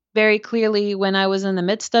very clearly when I was in the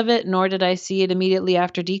midst of it, nor did I see it immediately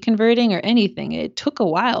after deconverting or anything. It took a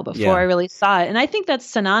while before I really saw it. And I think that's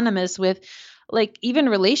synonymous with, like, even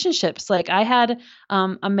relationships. Like, I had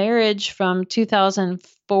a marriage from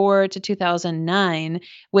 2004 to 2009,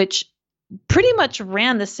 which pretty much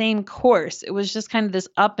ran the same course. It was just kind of this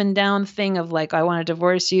up and down thing of, like, I want to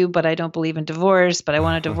divorce you, but I don't believe in divorce, but I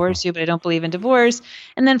want to divorce you, but I don't believe in divorce.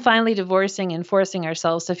 And then finally divorcing and forcing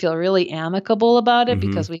ourselves to feel really amicable about it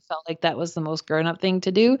because we felt like that was the most grown up thing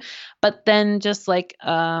to do. But then just like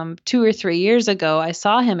 2 or 3 years ago, I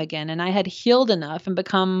saw him again, and I had healed enough and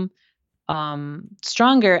become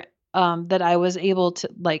stronger that I was able to,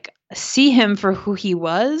 like, see him for who he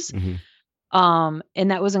was.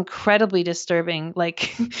 And that was incredibly disturbing.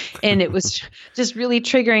 Like, and it was just really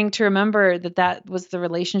triggering to remember that was the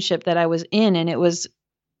relationship that I was in. And it was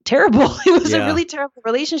terrible. It was a really terrible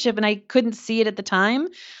relationship. And I couldn't see it at the time.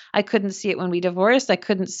 I couldn't see it when we divorced. I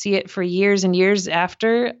couldn't see it for years and years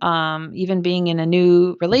after, even being in a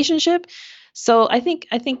new relationship. So I think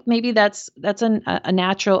maybe that's a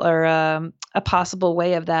natural or a possible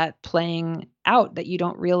way of that playing out, that you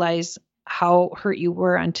don't realize how hurt you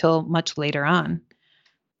were until much later on.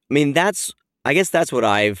 I mean, I guess that's what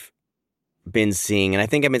I've been seeing. And I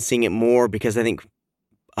think I've been seeing it more because I think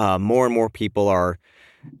more and more people are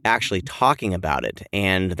actually talking about it.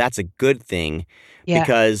 And that's a good thing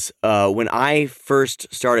because when I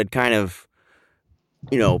first started kind of,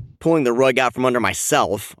 pulling the rug out from under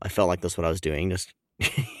myself, I felt like that's what I was doing, just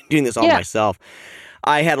doing this all myself.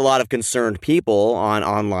 I had a lot of concerned people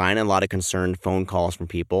online and a lot of concerned phone calls from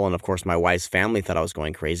people. And of course, my wife's family thought I was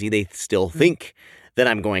going crazy. They still think that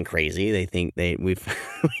I'm going crazy. They think we've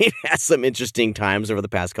had some interesting times over the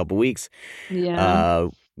past couple weeks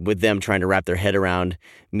with them trying to wrap their head around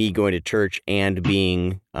me going to church and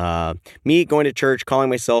being me going to church, calling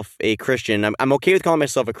myself a Christian. I'm okay with calling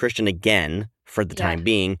myself a Christian again for the time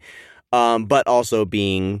being, but also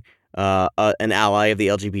being an ally of the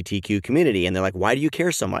LGBTQ community. And they're like, why do you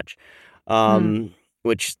care so much?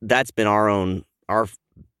 Which that's been our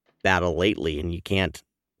battle lately. And you can't,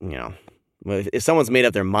 if someone's made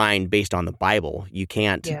up their mind based on the Bible, you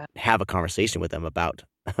can't have a conversation with them about,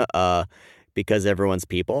 because everyone's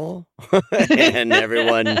people and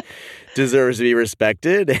everyone deserves to be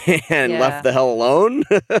respected and left the hell alone.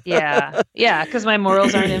 Because my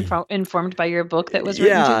morals aren't informed by your book that was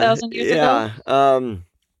written 2,000 years ago.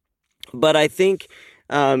 But I think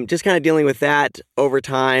just kind of dealing with that over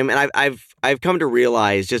time, and I've come to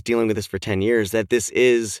realize, just dealing with this for 10 years, that this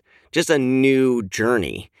is just a new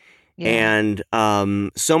journey. And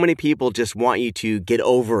so many people just want you to get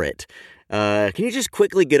over it. Can you just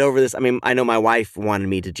quickly get over this? I mean, I know my wife wanted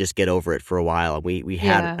me to just get over it for a while. We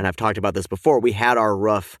had, and I've talked about this before, we had our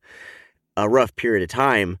rough period of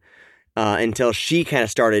time until she kind of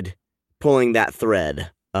started pulling that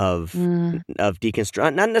thread of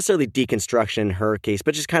deconstruct, not necessarily deconstruction in her case,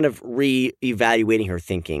 but just kind of re-evaluating her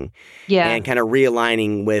thinking. And kind of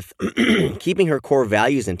realigning with keeping her core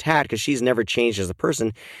values intact, because she's never changed as a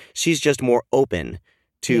person. She's just more open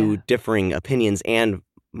to differing opinions and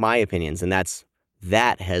my opinions, and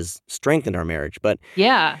that has strengthened our marriage. But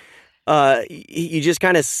you just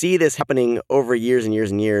kind of see this happening over years and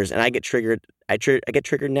years and years, and I get triggered. I get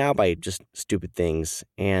triggered now by just stupid things,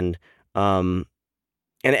 and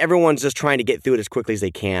everyone's just trying to get through it as quickly as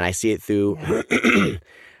they can. I see it through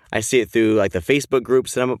I see it through like the Facebook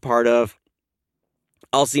groups that I'm a part of.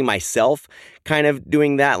 I'll see myself kind of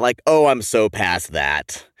doing that, like, oh, I'm so past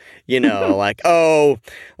that. Like, oh,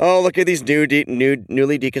 look at these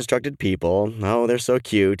newly deconstructed people. Oh, they're so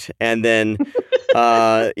cute. And then,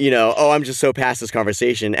 oh, I'm just so past this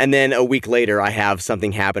conversation. And then a week later, I have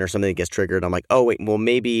something happen or something that gets triggered. I'm like, oh, wait, well,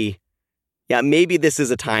 maybe this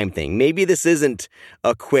is a time thing. Maybe this isn't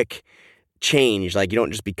a quick change. Like, you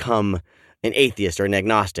don't just become an atheist or an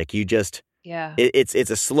agnostic. You just, it's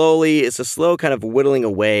a slow kind of whittling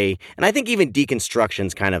away. And I think even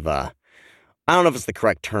deconstruction's kind of I don't know if it's the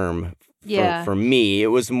correct term for me. It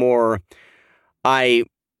was more, I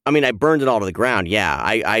burned it all to the ground. Yeah,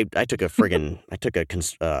 I took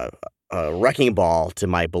a wrecking ball to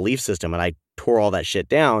my belief system, and I tore all that shit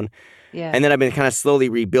down. And then I've been kind of slowly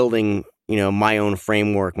rebuilding, my own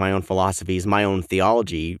framework, my own philosophies, my own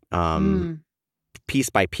theology, piece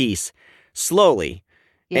by piece, slowly.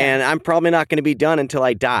 And I'm probably not going to be done until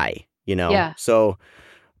I die, So,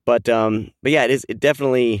 but yeah, it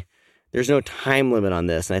definitely. There's no time limit on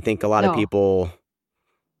this, and I think a lot of people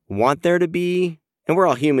want there to be, and we're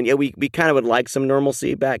all human. Yeah, we kind of would like some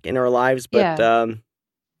normalcy back in our lives, but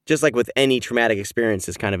just like with any traumatic experience,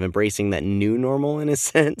 is kind of embracing that new normal in a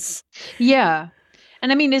sense. Yeah.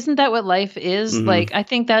 And I mean, isn't that what life is? Mm-hmm. Like, I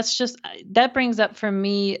think that brings up for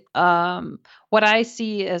me what I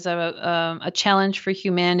see as a challenge for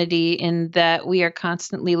humanity, in that we are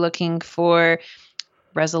constantly looking for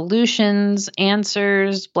resolutions,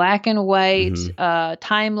 answers, black and white,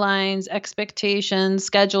 timelines, expectations,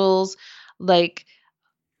 schedules. Like,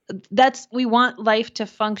 we want life to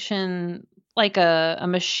function like a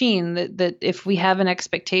machine, that if we have an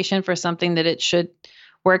expectation for something, that it should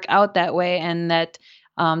work out that way, and that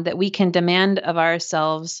we can demand of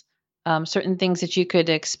ourselves certain things that you could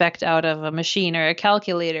expect out of a machine or a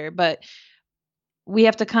calculator. But we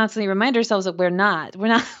have to constantly remind ourselves that we're not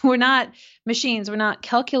machines. We're not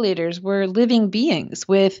calculators. We're living beings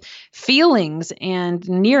with feelings and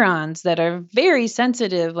neurons that are very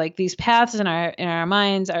sensitive. Like, these paths in our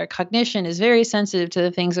minds, our cognition is very sensitive to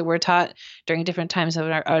the things that we're taught during different times in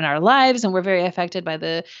our lives. And we're very affected by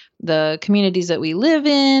the communities that we live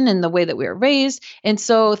in and the way that we were raised. And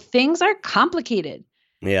so things are complicated.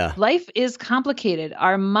 Yeah. Life is complicated.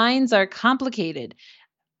 Our minds are complicated.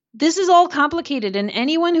 This is all complicated, and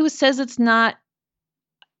anyone who says it's not,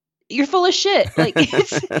 you're full of shit. Like,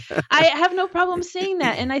 I have no problem saying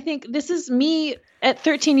that. And I think this is me at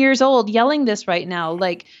 13 years old yelling this right now.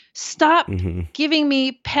 Like, stop giving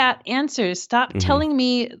me pat answers. Stop telling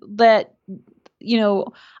me that,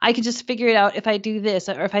 I could just figure it out if I do this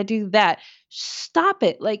or if I do that. Stop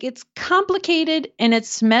it. Like, it's complicated and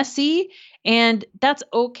it's messy, and that's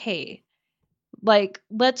okay. Like,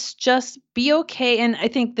 let's just be okay. And I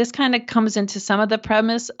think this kind of comes into some of the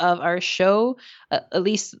premise of our show, at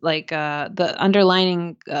least like the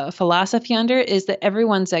underlining philosophy under is that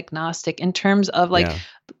everyone's agnostic, in terms of like,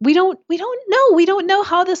 we don't know. We don't know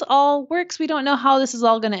how this all works. We don't know how this is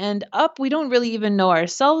all going to end up. We don't really even know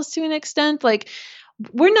ourselves to an extent. Like,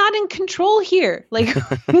 we're not in control here. Like,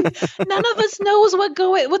 none of us knows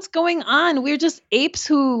what's going on. We're just apes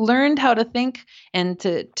who learned how to think and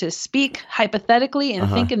to speak hypothetically and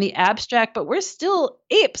think in the abstract, but we're still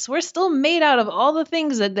apes. We're still made out of all the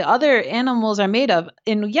things that the other animals are made of.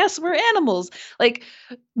 And yes, we're animals. Like,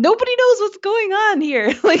 nobody knows what's going on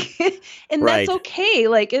here. Like, and that's okay.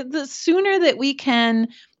 Like, the sooner that we can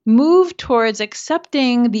move towards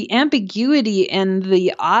accepting the ambiguity and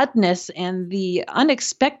the oddness and the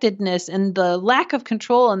unexpectedness and the lack of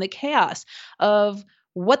control and the chaos of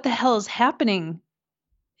what the hell is happening,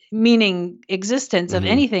 meaning existence of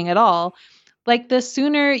anything at all, like, the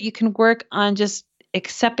sooner you can work on just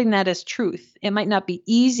accepting that as truth. It might not be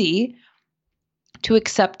easy to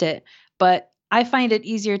accept it, but I find it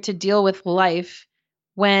easier to deal with life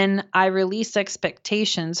when I release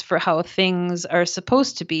expectations for how things are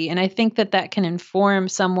supposed to be. And I think that that can inform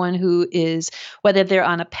someone who is, whether they're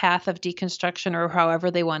on a path of deconstruction or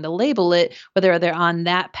however they want to label it, whether they're on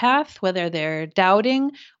that path, whether they're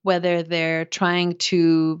doubting, whether they're trying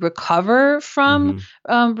to recover from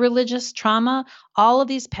religious trauma. All of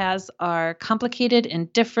these paths are complicated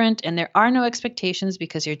and different, and there are no expectations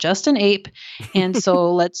because you're just an ape. And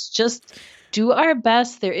so let's just do our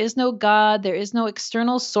best. There is no God. There is no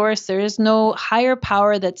external source. There is no higher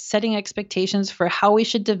power that's setting expectations for how we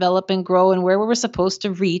should develop and grow and where we're supposed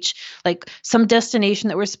to reach, like some destination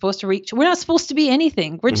that we're supposed to reach. We're not supposed to be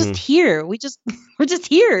anything. We're just here. We're just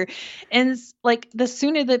here. And like the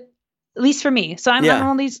sooner that, at least for me, so I'm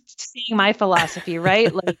only seeing my philosophy,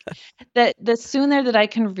 right? Like that the sooner that I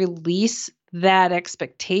can release that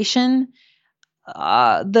expectation,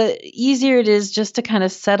 the easier it is just to kind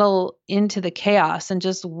of settle into the chaos and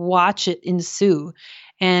just watch it ensue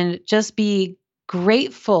and just be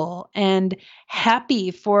grateful and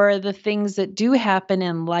happy for the things that do happen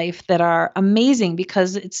in life that are amazing,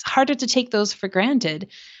 because it's harder to take those for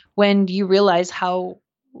granted when you realize how,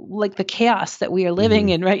 like, the chaos that we are living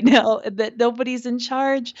in right now, that nobody's in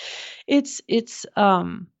charge. It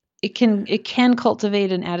can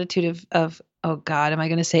cultivate an attitude of oh God, am I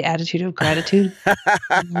going to say attitude of gratitude?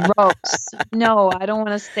 Gross. No, I don't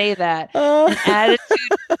want to say that. An attitude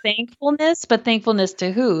of thankfulness, but thankfulness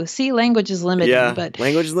to who? See, language is limiting. Yeah, but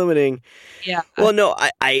language is limiting. Yeah. Well, no,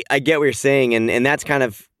 I get what you're saying, and that's kind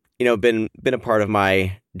of, been a part of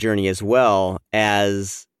my journey as well,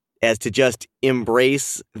 as to just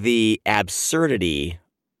embrace the absurdity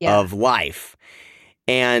of life.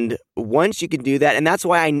 And once you can do that, and that's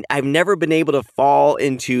why I've never been able to fall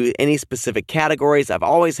into any specific categories. I've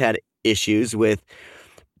always had issues with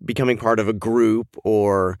becoming part of a group,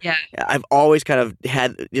 or I've always kind of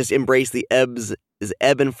had just embraced the ebbs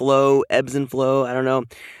and flow. I don't know,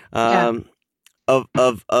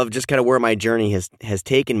 of just kind of where my journey has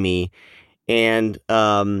taken me. And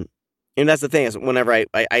that's the thing, is whenever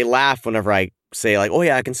I laugh whenever I say, like, oh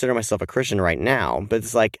yeah, I consider myself a Christian right now, but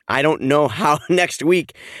it's like, I don't know how next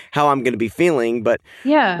week how I'm going to be feeling, but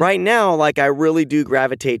right now, like, I really do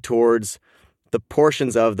gravitate towards the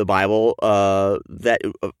portions of the Bible that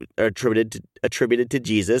are attributed to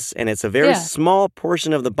Jesus, and it's a very small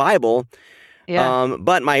portion of the Bible.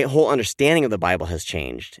 But my whole understanding of the Bible has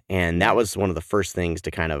changed, and that was one of the first things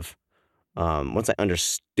to kind of once I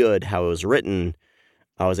understood how it was written,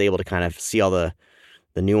 I was able to kind of see all the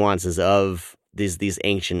nuances of these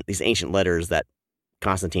ancient letters that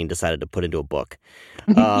Constantine decided to put into a book.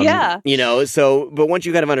 So, but once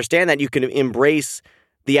you kind of understand that, you can embrace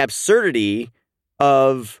the absurdity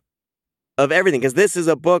of everything, because this is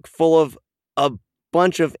a book full of a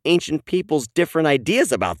bunch of ancient people's different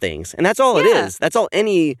ideas about things, and that's all it is. That's all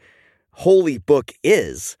any holy book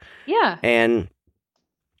is. And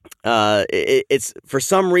it's, for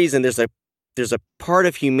some reason, there's a part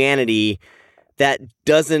of humanity that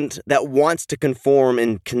wants to conform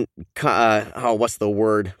and what's the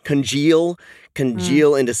word? Congeal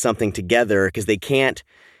into something together, because they can't.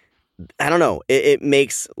 I don't know. It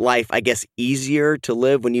makes life, I guess, easier to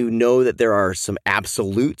live when you know that there are some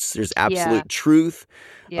absolutes. There's absolute truth.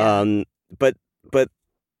 But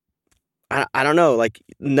I don't know. Like,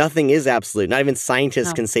 nothing is absolute. Not even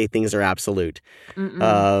scientists can say things are absolute.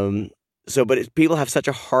 But people have such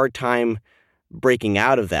a hard time breaking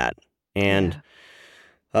out of that. And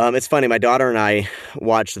it's funny, my daughter and I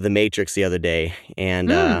watched The Matrix the other day,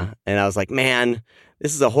 and I was like, man,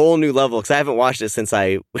 this is a whole new level, because I haven't watched it since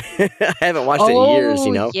I haven't watched it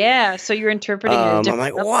in years, Yeah, so you're interpreting it I'm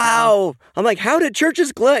like, wow. I'm like, how did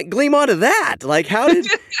churches gleam onto that? Like, how did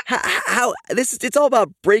how this? It's all about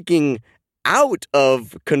breaking out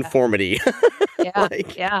of conformity. But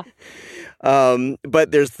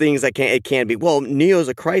there's things it can't be. Well, Neo's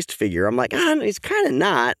a Christ figure. I'm like, he's kind of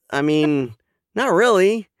not. I mean, not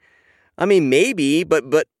really. I mean, maybe,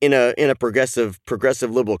 but in a progressive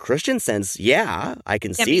liberal Christian sense, I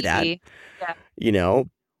can see that.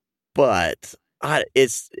 But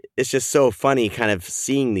it's just so funny, kind of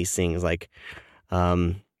seeing these things, like,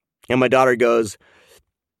 and my daughter goes,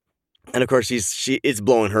 and of course it's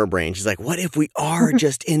blowing her brain. She's like, "What if we are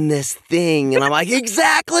just in this thing?" And I'm like,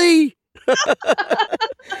 "Exactly."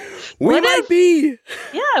 We might be.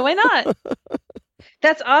 Yeah, why not?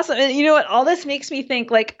 That's awesome. And you know what? All this makes me think,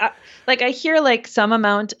 like I hear like some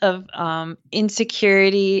amount of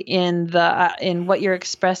insecurity in what you're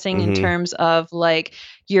expressing in terms of like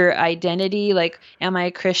your identity. Like, am I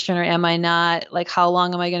a Christian or am I not? Like, how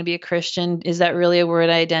long am I going to be a Christian? Is that really a word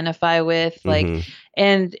I identify with? Like,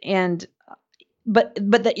 and but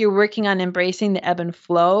that you're working on embracing the ebb and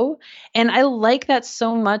flow. And I like that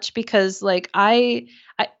so much because like I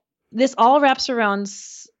this all wraps around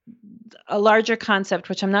a larger concept,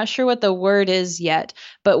 which I'm not sure what the word is yet,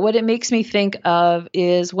 but what it makes me think of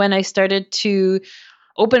is when I started to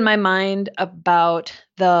open my mind about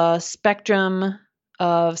the spectrum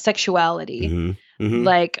of sexuality. Mm-hmm. Mm-hmm.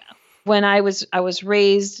 Like when I was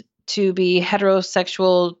raised to be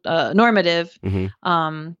heterosexual, normative,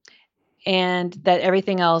 Mm-hmm. and that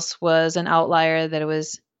everything else was an outlier, that it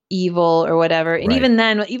was evil or whatever. And Right. even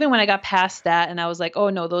then, even when I got past that and I was like, oh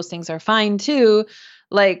no, those things are fine too.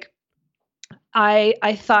 Like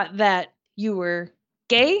I thought that you were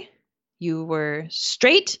gay, you were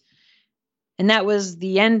straight, and that was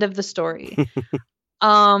the end of the story.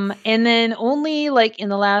 And then only like in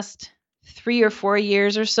the last 3 or 4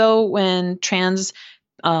 years or so, when trans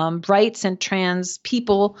rights and trans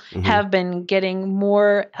people Mm-hmm. have been getting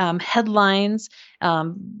more headlines,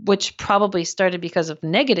 which probably started because of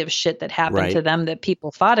negative shit that happened Right. to them that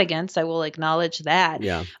people fought against. I will acknowledge that.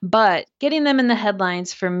 Yeah. But getting them in the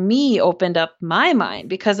headlines for me opened up my mind,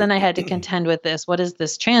 because then I had to contend with this. What is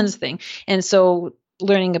this trans thing? And so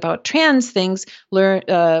learning about trans things,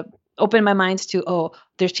 open my minds to, oh,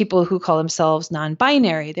 there's people who call themselves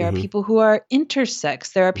non-binary. There Mm-hmm. are people who are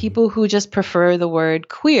intersex. There are people who just prefer the word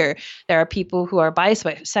queer. There are people who are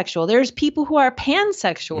bisexual. There's people who are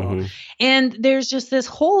pansexual. Mm-hmm. And there's just this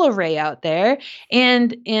whole array out there.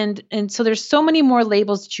 And so there's so many more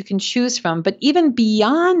labels that you can choose from. But even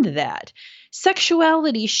beyond that,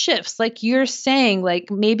 sexuality shifts. Like you're saying, like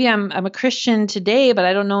maybe I'm a Christian today, but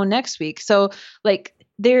I don't know next week. So like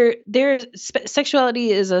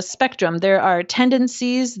sexuality is a spectrum. There are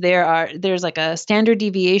tendencies. There's like a standard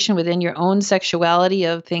deviation within your own sexuality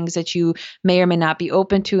of things that you may or may not be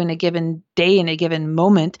open to in a given day, in a given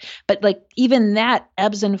moment. But like even that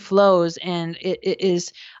ebbs and flows, and it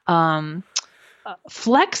is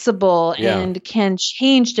flexible and can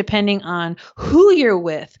change depending on who you're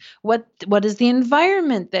with, what is the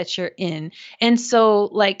environment that you're in. And so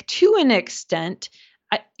like to an extent,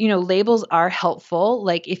 labels are helpful.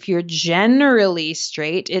 Like if you're generally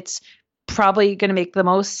straight, it's probably going to make the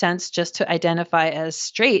most sense just to identify as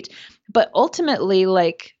straight. But ultimately,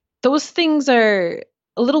 like those things are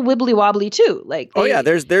a little wibbly wobbly too. Like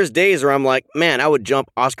there's days where I'm like, man, I would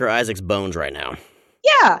jump Oscar Isaac's bones right now.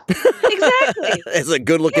 Yeah, exactly. It's a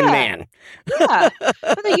good-looking man. Yeah,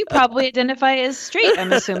 but then you probably identify as straight,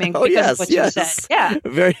 I'm assuming, because of what you said. Yeah,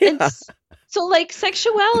 very. Yeah. So like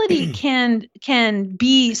sexuality can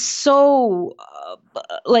be so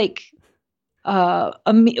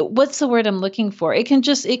what's the word I'm looking for? It can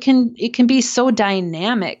be so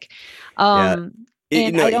dynamic. I don't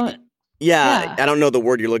know the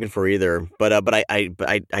word you're looking for either, but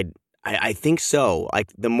I think so.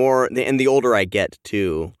 Like the older I get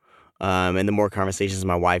too, and the more conversations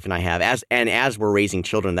my wife and I have, as we're raising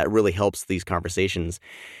children, that really helps these conversations.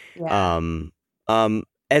 Yeah.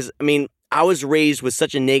 I was raised with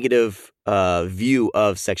such a negative view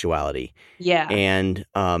of sexuality. Yeah. And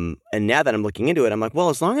now that I'm looking into it, I'm like, well,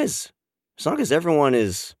 as long as everyone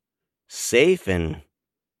is safe and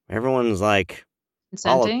everyone's like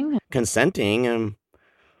consenting, and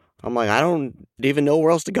I'm like, I don't even know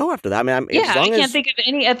where else to go after that. I can't think of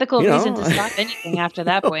any ethical reason to stop anything after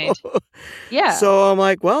that point. Yeah. So I'm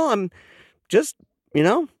like, well, I'm just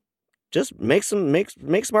make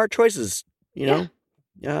smart choices,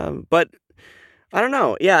 but I don't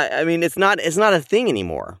know. Yeah, I mean, it's not a thing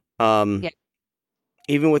anymore.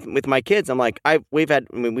 Even with my kids, I'm like, we've had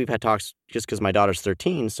talks just because my daughter's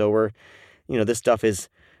 13, so we're, this stuff is,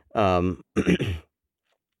 this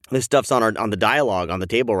stuff's on the dialogue on the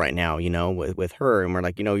table right now, with her, and we're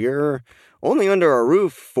like, you're only under a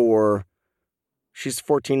roof she's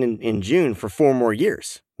 14 in June for 4 more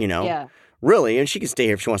years, Yeah. Really, and she can stay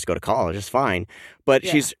here if she wants to go to college. It's fine, but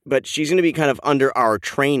she's going to be kind of under our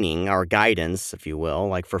training, our guidance, if you will,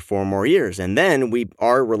 like for 4 more years, and then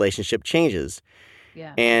our relationship changes.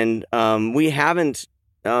 Yeah, and we haven't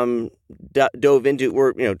dove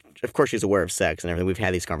into. Of course, she's aware of sex and everything. We've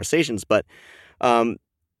had these conversations, but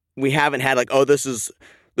we haven't had like, oh, this is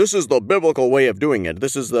the biblical way of doing it.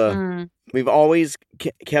 This is the. We've always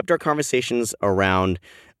kept our conversations around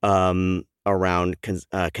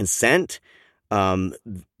consent.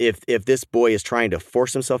 If this boy is trying to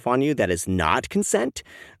force himself on you, that is not consent,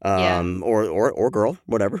 or girl,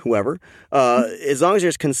 whoever. As long as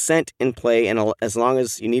there's consent in play, and as long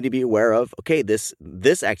as you need to be aware of, okay, this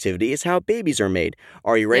activity is how babies are made.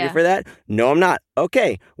 Are you ready for that? No, I'm not.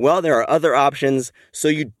 Okay, well, there are other options. So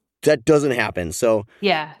you that doesn't happen. So,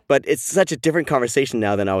 Yeah. but it's such a different conversation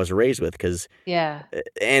now than I was raised with, because Yeah.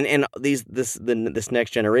 and this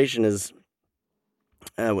next generation is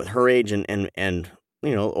with her age and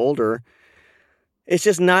older. It's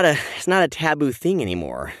just not a taboo thing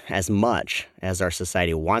anymore as much as our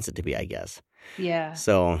society wants it to be, I guess. Yeah.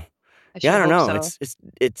 So I yeah, I don't know. hope so.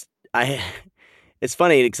 It's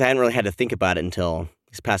funny because I hadn't really had to think about it until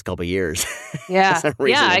these past couple of years. Yeah. I'm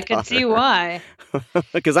raising Yeah, a I could see daughter. why.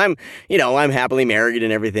 Because I'm happily married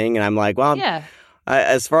and everything, and I'm like, well, Yeah.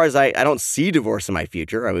 as far as I don't see divorce in my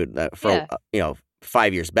future. I would for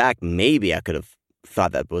 5 years back, maybe I could have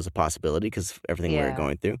thought that was a possibility because of everything we were Yeah.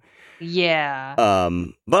 going through. Yeah.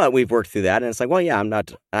 But we've worked through that, and it's like, well, yeah,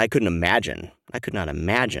 I could not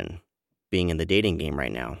imagine being in the dating game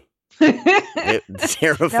right now. It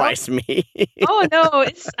terrifies me. Oh no,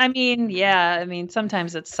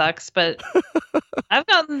 sometimes it sucks, but I've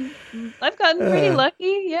gotten pretty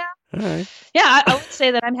lucky. Yeah. All right. Yeah, I would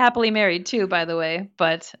say that I'm happily married too, by the way,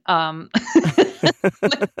 but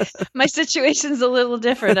my situation's a little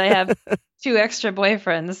different. I have 2 extra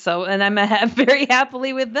boyfriends, and I'm very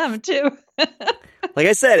happily with them too. Like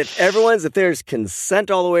I said, if there's consent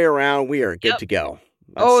all the way around, we are good to go.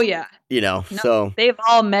 Oh yeah. So they've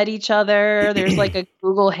all met each other. There's like a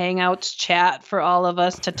Google Hangouts chat for all of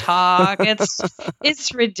us to talk.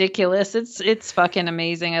 It's ridiculous. It's fucking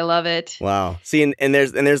amazing. I love it. wow. See, and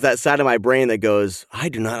there's that side of my brain that goes, I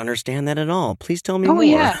do not understand that at all. Please tell me more.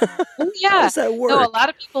 Yeah. Oh yeah. How does that work? No, a lot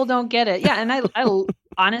of people don't get it. Yeah, and I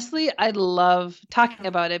honestly I love talking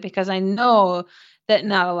about it because I know that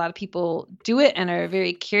not a lot of people do it and are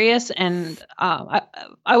very curious. And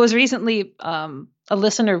I was recently a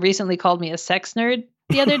listener recently called me a sex nerd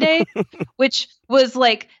the other day, which was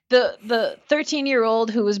like the 13-year-old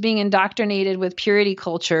who was being indoctrinated with purity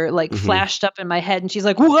culture, like flashed up in my head. And she's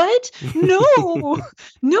like, what? No,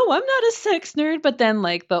 no, I'm not a sex nerd. But then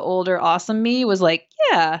like the older awesome me was like,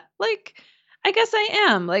 yeah, like, I guess I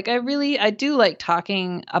am. Like, I do like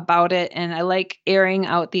talking about it, and I like airing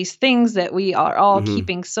out these things that we are all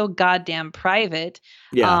keeping so goddamn private.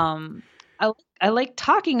 Yeah. I like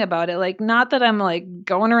talking about it. Like, not that I'm like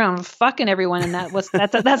going around fucking everyone, and that's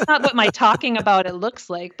not what my talking about it looks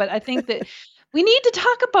like. But I think that we need to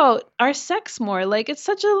talk about our sex more. Like, it's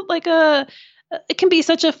such it can be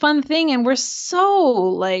such a fun thing, and we're so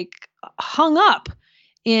like hung up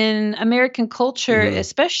in American culture,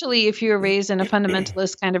 especially if you're raised in a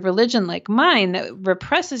fundamentalist kind of religion like mine that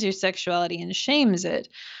represses your sexuality and shames it.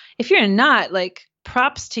 If you're not, like,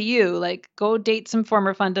 props to you, like, go date some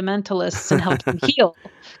former fundamentalists and help them heal,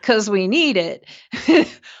 because we need it.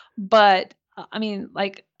 But I mean,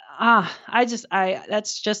 like,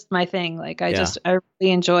 that's just my thing. Like, I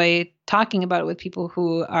really enjoy talking about it with people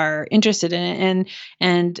who are interested in it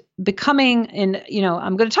and becoming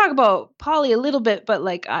I'm going to talk about poly a little bit, but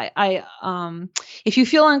like if you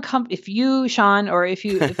feel if you, Sean, or if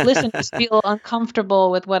listeners feel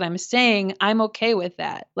uncomfortable with what I'm saying, I'm okay with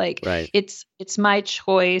that. Like, right. It's my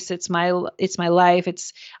choice. It's my life.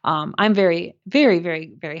 I'm very, very,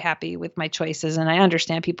 very, very happy with my choices. And I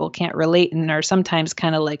understand people can't relate and are sometimes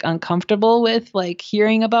kind of like uncomfortable with like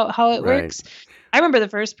hearing about how it works. I remember the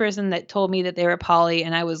first person that told me that they were poly,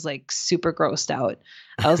 and I was like super grossed out.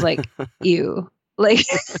 I was like, ew. Like,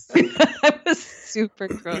 I was super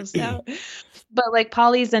grossed out. But like,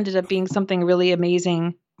 polys ended up being something really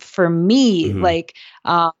amazing for me. Like,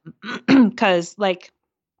 because like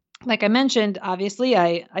I mentioned, obviously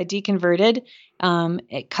I deconverted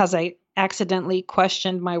because I accidentally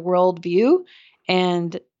questioned my worldview.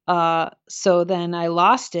 And so then I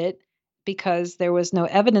lost it, because there was no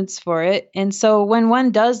evidence for it. And so when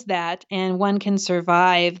one does that and one can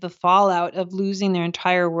survive the fallout of losing their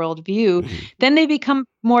entire worldview, then they become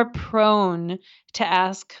more prone to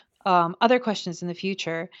ask other questions in the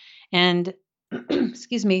future. And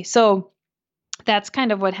excuse me. So that's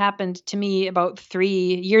kind of what happened to me about 3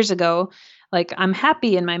 years ago. Like, I'm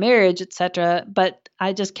happy in my marriage, etc., but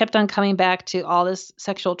I just kept on coming back to all this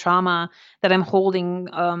sexual trauma that I'm holding,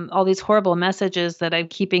 all these horrible messages that I'm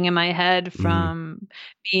keeping in my head from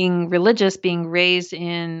being religious, being raised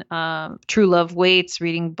in True Love Waits,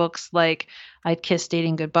 reading books like I'd Kiss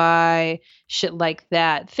Dating Goodbye, shit like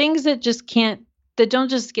that. Things that don't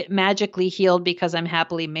just get magically healed because I'm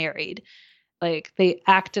happily married. Like, they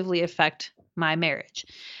actively affect my marriage.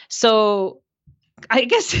 So I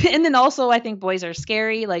guess, and then also I think boys are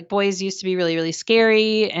scary. Like, boys used to be really, really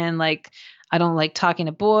scary. And like, I don't like talking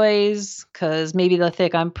to boys because maybe they'll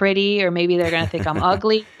think I'm pretty, or maybe they're going to think I'm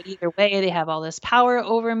ugly. But either way, they have all this power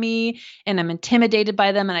over me, and I'm intimidated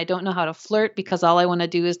by them. And I don't know how to flirt because all I want to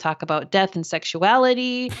do is talk about death and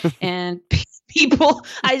sexuality. And people.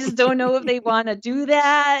 I just don't know if they want to do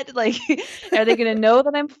that. Like, are they going to know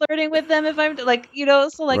that I'm flirting with them if I'm like,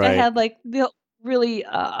 so like I Right. had like really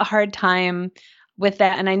a hard time with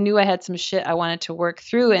that. And I knew I had some shit I wanted to work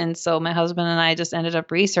through. And so my husband and I just ended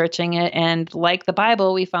up researching it. And like the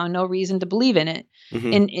Bible, we found no reason to believe in it,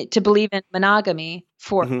 to believe in monogamy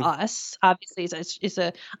for us. Obviously, it's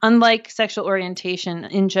a unlike sexual orientation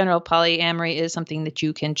in general, polyamory is something that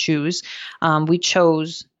you can choose. We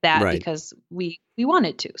chose that because we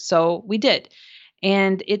wanted to. So we did.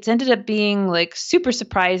 And it's ended up being like super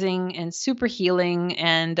surprising and super healing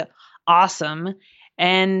and awesome.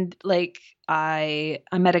 And like I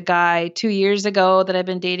met a guy 2 years ago that I've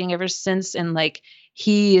been dating ever since. And like,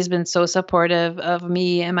 he has been so supportive of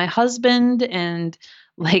me and my husband. And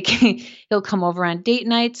like, he'll come over on date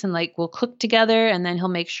nights and like, we'll cook together. And then he'll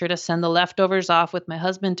make sure to send the leftovers off with my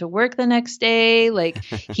husband to work the next day. Like,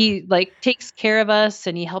 he like takes care of us,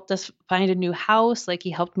 and he helped us find a new house. Like,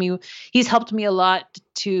 he's helped me a lot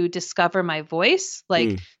to discover my voice.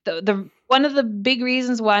 Like the one of the big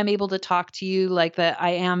reasons why I'm able to talk to you like that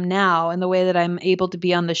I am now, and the way that I'm able to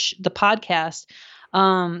be on the podcast,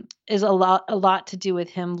 is a lot to do with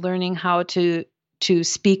him learning how to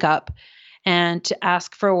speak up and to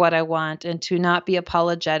ask for what I want and to not be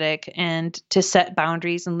apologetic and to set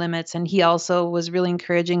boundaries and limits. And he also was really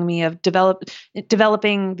encouraging me of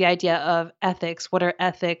developing the idea of ethics. What are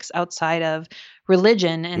ethics outside of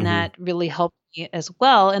religion? And that really helped me as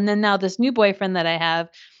well. And then now this new boyfriend that I have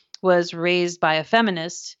was raised by a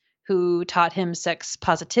feminist who taught him sex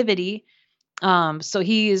positivity. So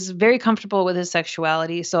he is very comfortable with his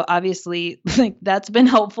sexuality. So obviously, like, that's been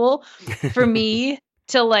helpful for me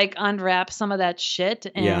to like unwrap some of that shit.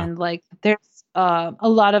 And like, there's a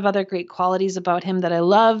lot of other great qualities about him that I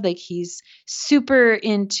love. Like, he's super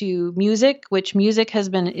into music, which music has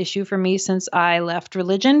been an issue for me since I left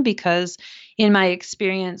religion, because in my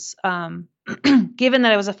experience, given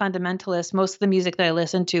that I was a fundamentalist, most of the music that I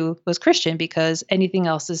listened to was Christian, because anything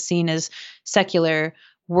else is seen as secular,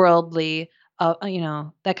 worldly,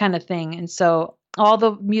 that kind of thing. And so all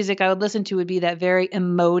the music I would listen to would be that very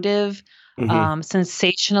emotive,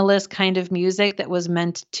 sensationalist kind of music that was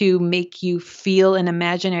meant to make you feel an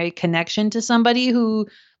imaginary connection to somebody who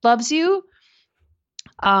loves you,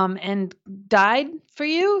 and died for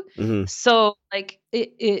you. So like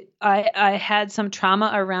I had some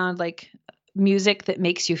trauma around like music that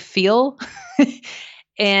makes you feel,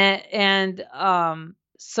 and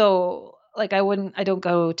so like I don't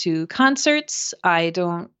go to concerts. I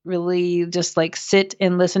don't really just like sit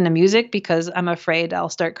and listen to music because I'm afraid I'll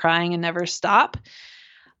start crying and never stop.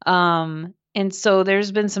 And so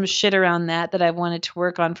there's been some shit around that I've wanted to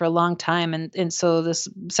work on for a long time. And so this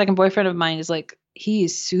second boyfriend of mine is like, he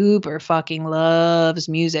super fucking loves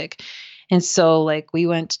music. And so like we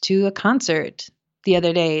went to a concert the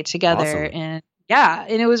other day together. Awesome.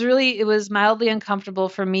 And it was mildly uncomfortable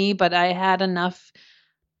for me, but I had enough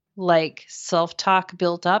like self-talk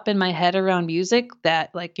built up in my head around music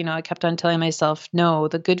that like, I kept on telling myself, no,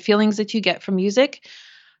 the good feelings that you get from music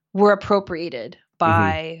were appropriated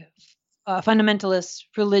by fundamentalist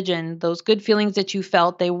religion. Those good feelings that you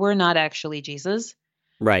felt, they were not actually Jesus.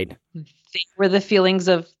 Right. They were the feelings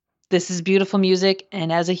of, this is beautiful music.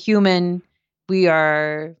 And as a human, we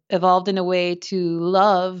are evolved in a way to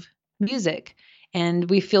love music, and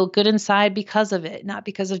we feel good inside because of it, not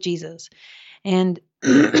because of Jesus. And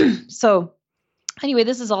so anyway,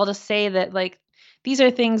 this is all to say that like, these are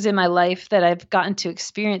things in my life that I've gotten to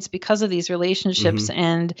experience because of these relationships.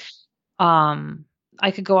 And, I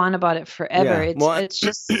could go on about it forever. Yeah. It's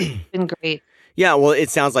just been great. Yeah. Well, it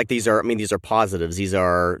sounds like these are positives. These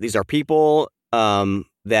are people,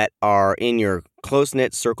 that are in your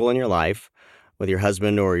close-knit circle in your life with your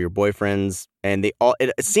husband or your boyfriends. And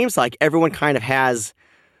it seems like everyone kind of has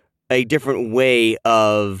a different way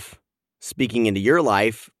of speaking into your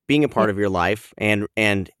life, being a part of your life, and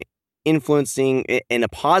influencing in a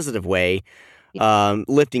positive way,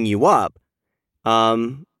 lifting you up.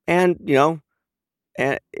 And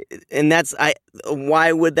that's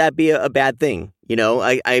why would that be a bad thing?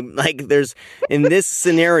 I like, there's in this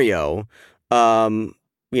scenario, whether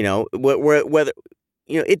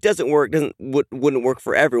it doesn't work, wouldn't work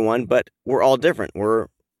for everyone, but we're all different. We're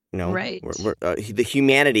right. The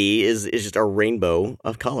humanity is just a rainbow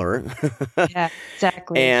of color. Yeah,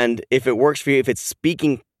 exactly. And if it works for you, if it's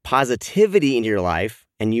speaking positivity into your life,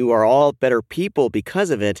 and you are all better people because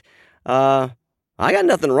of it, I got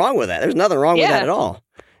nothing wrong with that. There's nothing wrong with that at all.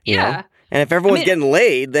 You know? And if everyone's getting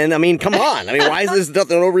laid, then, I mean, come on. I mean, why is there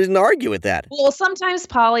no reason to argue with that? Well, sometimes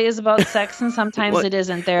poly is about sex and sometimes it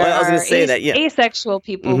isn't. There I was are gonna say that, yeah. asexual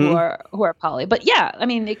people who are poly. But yeah, I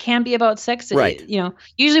mean, it can be about sex. Right. You know,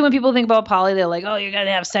 usually when people think about poly, they're like, oh, you got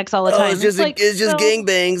to have sex all the time. It's just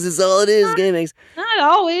gangbangs. It's all it is, gangbangs. Not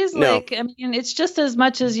always. No. Like, I mean, it's just as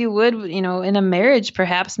much as you would, you know, in a marriage,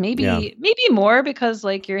 perhaps, maybe more, because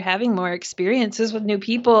like you're having more experiences with new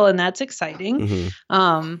people and that's exciting.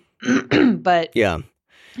 But yeah.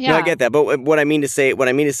 No, I get that. But what I mean to say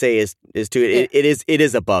is it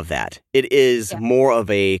is above that. It is more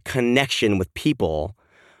of a connection with people,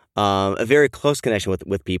 a very close connection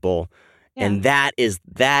with people, and that is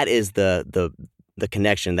the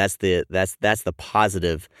connection. That's the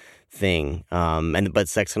positive thing. But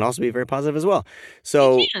sex can also be very positive as well.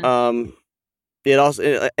 So it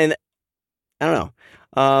also and I don't know.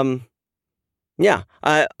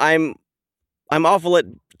 I'm awful at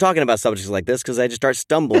talking about subjects like this because I just start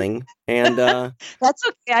stumbling and that's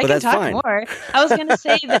okay. I can talk more. I was going to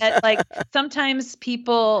say that like sometimes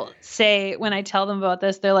people say when I tell them about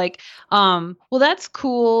this, they're like, well, that's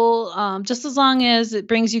cool. Just as long as it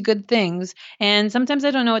brings you good things. And sometimes I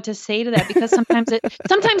don't know what to say to that because sometimes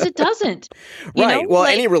it doesn't. Right. Well,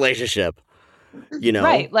 like, any relationship. You know,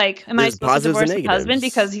 right? Like, am I supposed to divorce my husband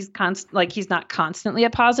because he's he's not constantly a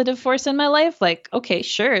positive force in my life? Like, okay,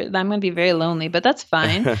 sure, I'm going to be very lonely, but that's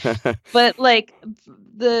fine. But like,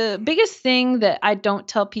 the biggest thing that I don't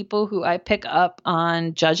tell people who I pick up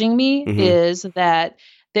on judging me is that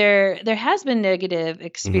there has been negative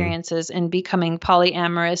experiences in becoming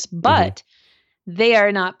polyamorous, but they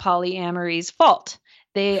are not polyamory's fault.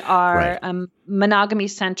 They are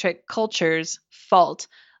monogamy-centric culture's fault.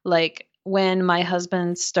 Like, when my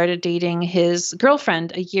husband started dating his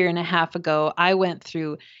girlfriend a year and a half ago, I went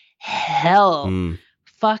through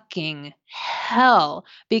fucking hell,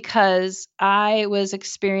 because I was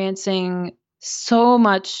experiencing so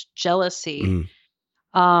much jealousy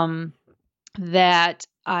that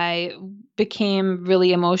I became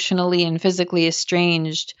really emotionally and physically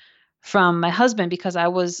estranged from my husband because I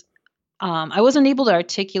wasn't able to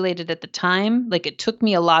articulate it at the time. Like, it took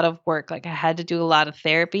me a lot of work. Like, I had to do a lot of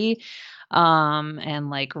therapy, and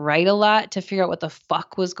like write a lot to figure out what the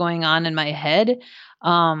fuck was going on in my head.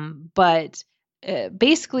 But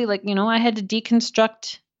basically, like, you know, I had to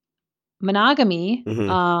deconstruct monogamy,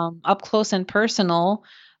 up close and personal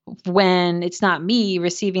when it's not me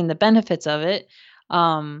receiving the benefits of it.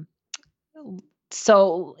 And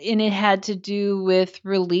it had to do with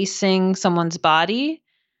releasing someone's body,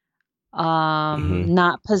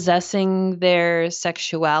 not possessing their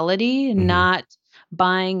sexuality, not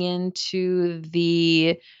buying into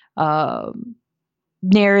the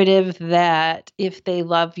narrative that if they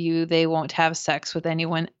love you, they won't have sex with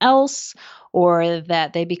anyone else, or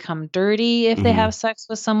that they become dirty if they have sex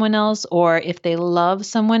with someone else, or if they love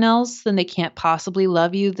someone else, then they can't possibly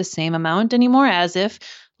love you the same amount anymore, as if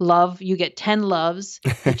you get 10 loves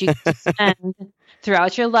that you can spend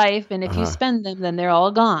throughout your life, and if you spend them, then they're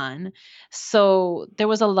all gone. So there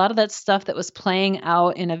was a lot of that stuff that was playing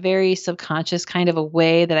out in a very subconscious kind of a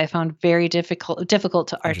way that I found very difficult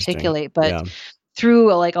to articulate. But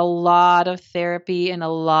through like a lot of therapy and a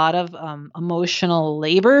lot of emotional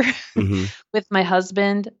labor with my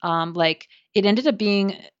husband, like, it ended up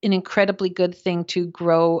being an incredibly good thing to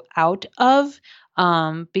grow out of,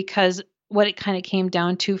 because what it kind of came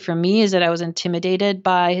down to for me is that I was intimidated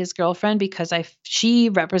by his girlfriend because she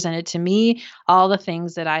represented to me all the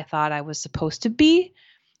things that I thought I was supposed to be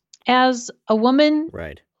as a woman.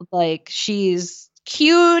 Right. Like, she's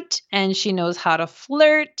cute and she knows how to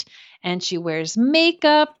flirt and she wears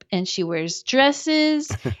makeup and she wears dresses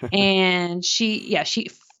and she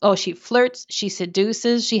flirts, she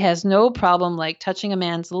seduces, she has no problem like touching a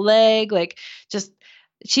man's leg, like, just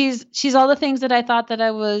she's all the things that I thought that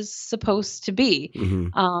I was supposed to be.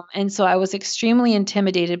 And so I was extremely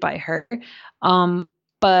intimidated by her.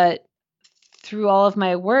 But through all of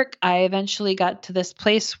my work, I eventually got to this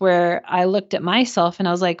place where I looked at myself and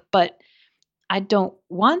I was like, but I don't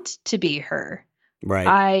want to be her.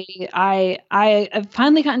 Right. I've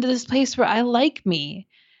finally gotten to this place where I like me,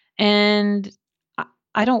 and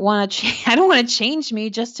I don't want to change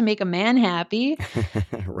me just to make a man happy.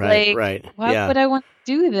 Right. Why would I want to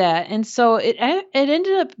do that? And so it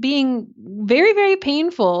ended up being very, very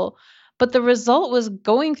painful. But the result was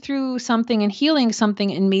going through something and healing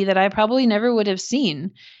something in me that I probably never would have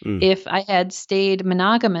seen if I had stayed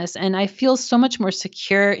monogamous. And I feel so much more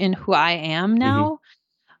secure in who I am now.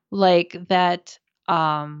 Like that,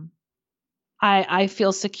 I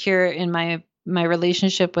feel secure in my my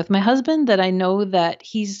relationship with my husband, that I know that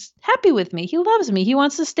he's happy with me. He loves me. He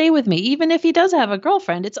wants to stay with me. Even if he does have a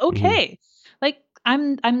girlfriend, it's okay. Like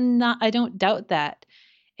I'm not, I don't doubt that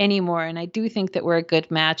anymore. And I do think that we're a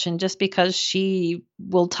good match. And just because she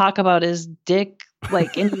will talk about his dick,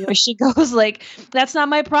 like anywhere she goes, like, that's not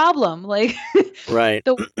my problem. Like, Right.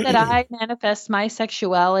 the way that I manifest my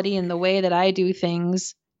sexuality and the way that I do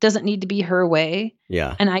things doesn't need to be her way.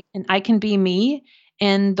 Yeah. And I can be me.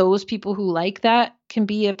 And those people who like that can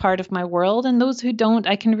be a part of my world. And those who don't,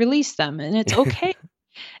 I can release them. And it's okay.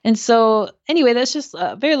 And so, anyway, that's just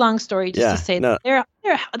a very long story just to say that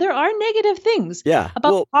there are negative things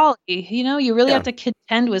about poly. You know, you really have to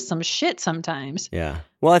contend with some shit sometimes. Yeah.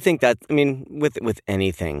 Well, I think that, I mean, with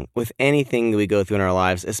anything that we go through in our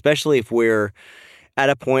lives, especially if we're at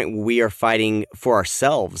a point where we are fighting for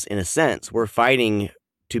ourselves, in a sense, we're fighting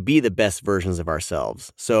to be the best versions of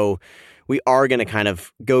ourselves. So we are going to kind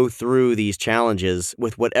of go through these challenges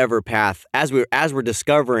with whatever path as we're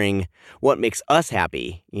discovering what makes us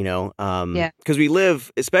happy, you know, because we live,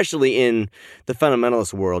 especially in the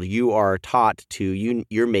fundamentalist world, you are taught to,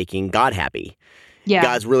 you're making God happy. Yeah.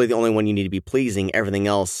 God's really the only one you need to be pleasing. Everything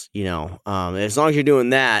else, you know, as long as you're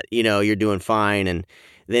doing that, you know, you're doing fine. And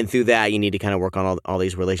then through that, you need to kind of work on all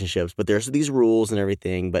these relationships, but there's these rules and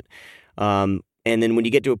everything. But, and then when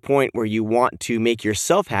you get to a point where you want to make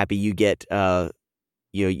yourself happy, you get,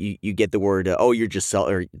 you get the word, you're just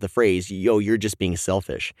or the phrase, you're just being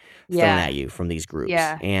selfish thrown at you from these groups.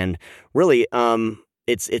 Yeah. And really,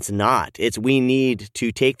 it's not. We need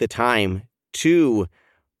to take the time to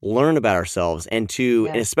learn about ourselves and to,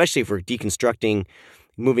 especially if we're deconstructing,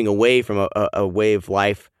 moving away from a way of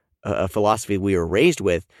life, a philosophy we were raised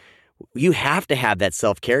with. You have to have that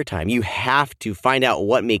self-care time. You have to find out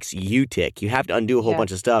what makes you tick. You have to undo a whole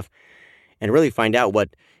bunch of stuff and really find out what,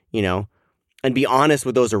 you know, and be honest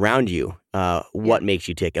with those around you, what makes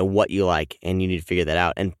you tick and what you like. And you need to figure that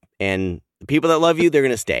out. And the people that love you, they're going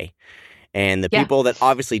to stay. And the people that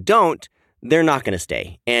obviously don't, they're not going to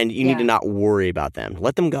stay. And you need to not worry about them.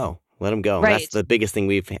 Let them go. Let them go. Right. That's the biggest thing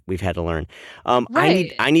we've had to learn.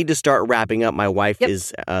 I need to start wrapping up. My wife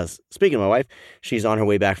is speaking of my wife, she's on her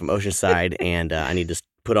way back from Oceanside, and I need to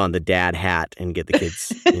put on the dad hat and get the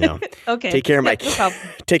kids. You know, take care of my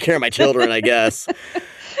children, I guess.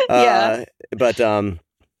 But I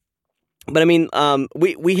mean,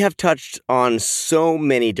 we have touched on so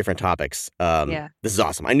many different topics. This is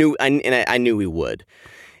awesome. I knew we would.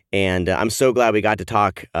 And I'm so glad we got to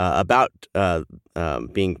talk about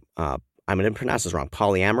being, I'm going to pronounce this wrong,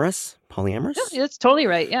 polyamorous? Polyamorous? Yeah, that's totally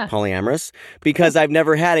right, yeah. Polyamorous. Because I've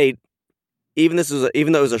never had even though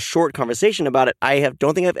it was a short conversation about it,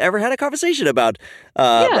 don't think I've ever had a conversation about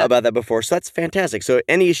that before. So that's fantastic. So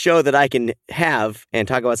any show that I can have and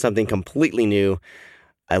talk about something completely new,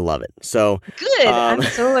 I love it. So good. I'm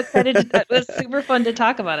so excited. It was super fun to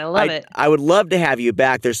talk about. I love it. I would love to have you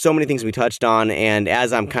back. There's so many things we touched on, and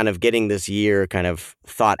as I'm kind of getting this year kind of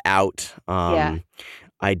thought out,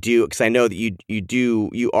 I do, because I know that you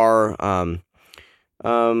are. I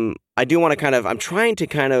do want to kind of. I'm trying to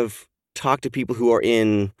kind of talk to people who are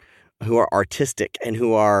artistic and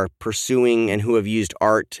who are pursuing and who have used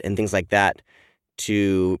art and things like that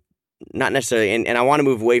to. Not necessarily, and I want to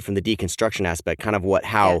move away from the deconstruction aspect, kind of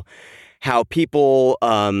how people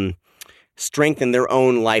strengthen their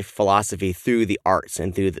own life philosophy through the arts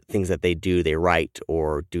and through the things that they do. They write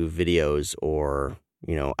or do videos, or,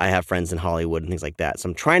 you know, I have friends in Hollywood and things like that. So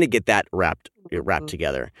I'm trying to get that wrapped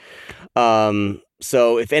together.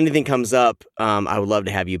 So if anything comes up, I would love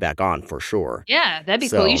to have you back on for sure. Yeah, that'd be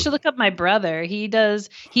cool. You should look up my brother. He's a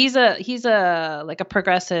like a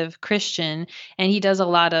progressive Christian, and he does a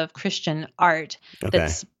lot of Christian art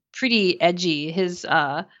that's pretty edgy. His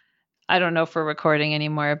I don't know if we're recording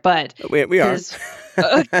anymore, but we are.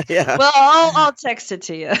 Yeah. Well, I'll text it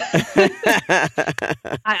to you.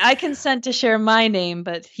 I consent to share my name,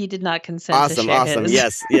 but he did not consent to share his.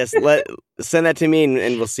 Yes. Send that to me,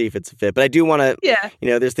 and we'll see if it's a fit. But I do want to, you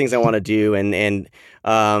know, there's things I want to do, and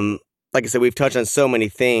like I said, we've touched on so many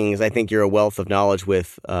things. I think you're a wealth of knowledge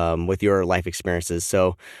with your life experiences.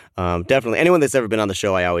 So definitely, anyone that's ever been on the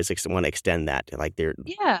show, I always want to extend that. Like they're,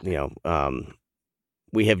 you know.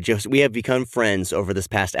 We have become friends over this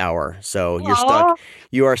past hour. So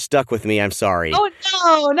you are stuck with me. I'm sorry. Oh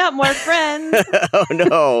no, not more friends. Oh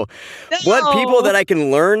no. What people that I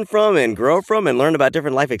can learn from and grow from and learn about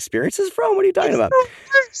different life experiences from? What are you talking about?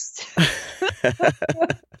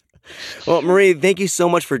 Well, Marie, thank you so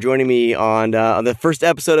much for joining me on the first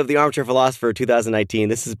episode of the Armchair Philosopher 2019.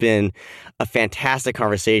 This has been a fantastic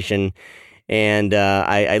conversation, and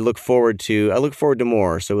I look forward to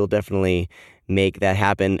more. So we'll definitely make that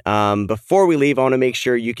happen. Before we leave, I want to make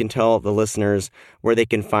sure you can tell the listeners where they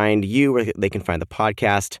can find you, where they can find the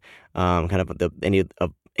podcast, kind of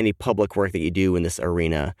any public work that you do in this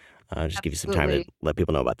arena. Just give you some time to let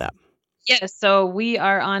people know about that. Yes, so we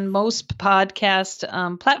are on most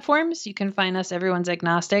podcast platforms. You can find us, Everyone's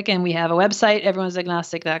Agnostic, and we have a website,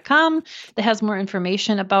 everyone'sagnostic.com, that has more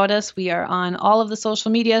information about us. We are on all of the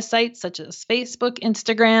social media sites, such as Facebook,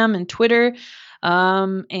 Instagram, and Twitter.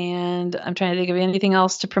 And I'm trying to think of anything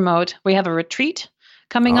else to promote. We have a retreat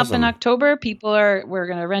coming up in October. We're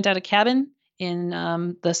going to rent out a cabin in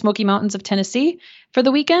the Smoky Mountains of Tennessee for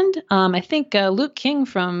the weekend. I think Luke King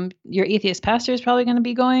from Your Atheist Pastor is probably going to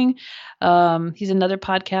be going. He's another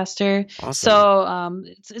podcaster. Awesome. So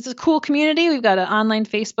it's a cool community. We've got an online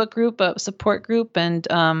Facebook group, a support group, and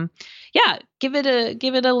give it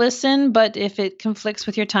a listen. But if it conflicts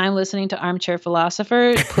with your time listening to Armchair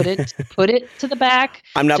Philosopher, put it to the back.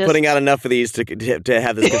 I'm not putting out enough of these to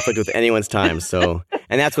have this conflict with anyone's time. So,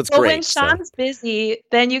 and that's what's great. When Sean's busy,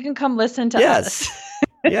 then you can come listen to us.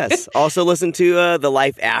 Yes. Also listen to The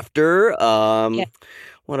Life After.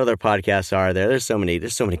 What other podcasts are there? There's so many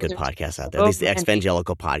good podcasts out there. At least the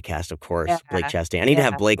Exvangelical podcast, of course. Yeah. Blake Chastain. I need to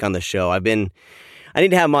have Blake on the show. I need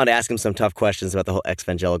to have him on to ask him some tough questions about the whole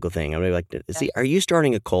Exvangelical thing. I'm going to be like, are you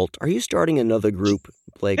starting a cult? Are you starting another group?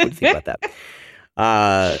 Blake, what do you think about that?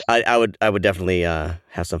 I would definitely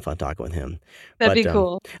have some fun talking with him. That'd be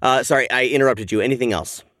cool. Sorry, I interrupted you. Anything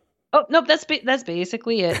else? Oh, nope, that's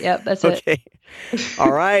basically it. Yep, that's it. Okay.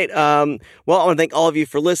 All right. Well, I want to thank all of you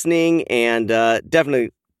for listening, and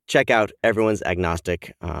definitely check out Everyone's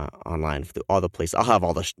Agnostic online for all the places. I'll have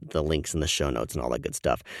all the links in the show notes and all that good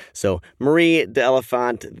stuff. So, Marie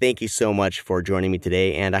D'Elefant, thank you so much for joining me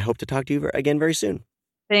today, and I hope to talk to you again very soon.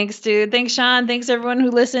 Thanks, dude. Thanks, Sean. Thanks, everyone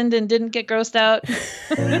who listened and didn't get grossed out.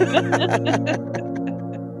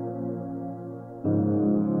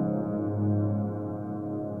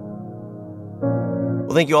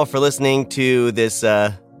 Well, thank you all for listening to this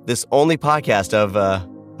only podcast of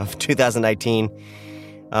 2019.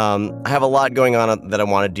 I have a lot going on that I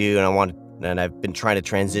want to do, and I've been trying to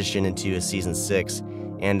transition into a season 6,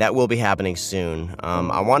 and that will be happening soon.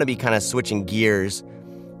 I want to be kind of switching gears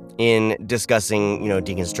in discussing,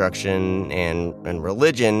 deconstruction and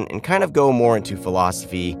religion, and kind of go more into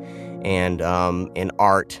philosophy and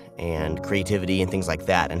art and creativity and things like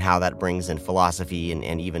that, and how that brings in philosophy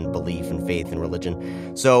and even belief and faith and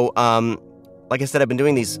religion. So, like I said, I've been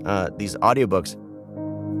doing these audiobooks,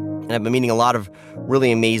 and I've been meeting a lot of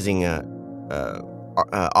really amazing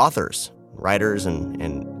authors, writers,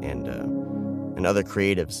 and other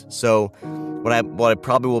creatives. So what I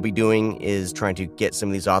probably will be doing is trying to get some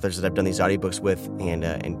of these authors that I've done these audiobooks with, and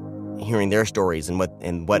hearing their stories and what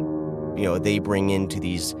they bring into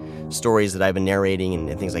these stories that I've been narrating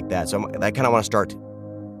and things like that. So I kind of want to start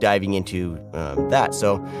diving into that.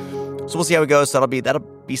 So we'll see how it goes. So that'll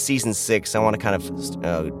be season 6. I want to kind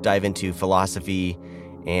of dive into philosophy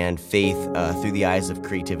and faith through the eyes of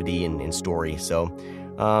creativity and story. So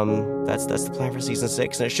that's the plan for season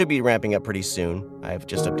 6, and it should be ramping up pretty soon. I've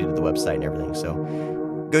just updated the website and everything. So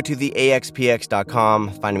go to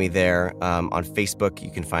theaxpx.com, find me there. On Facebook,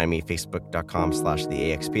 you can find me,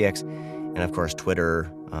 facebook.com/theaxpx. And of course, Twitter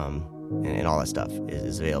and all that stuff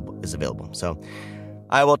is available. So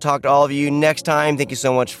I will talk to all of you next time. Thank you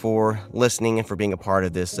so much for listening and for being a part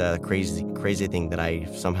of this crazy thing that I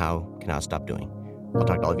somehow cannot stop doing. I'll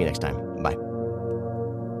talk to all of you next time.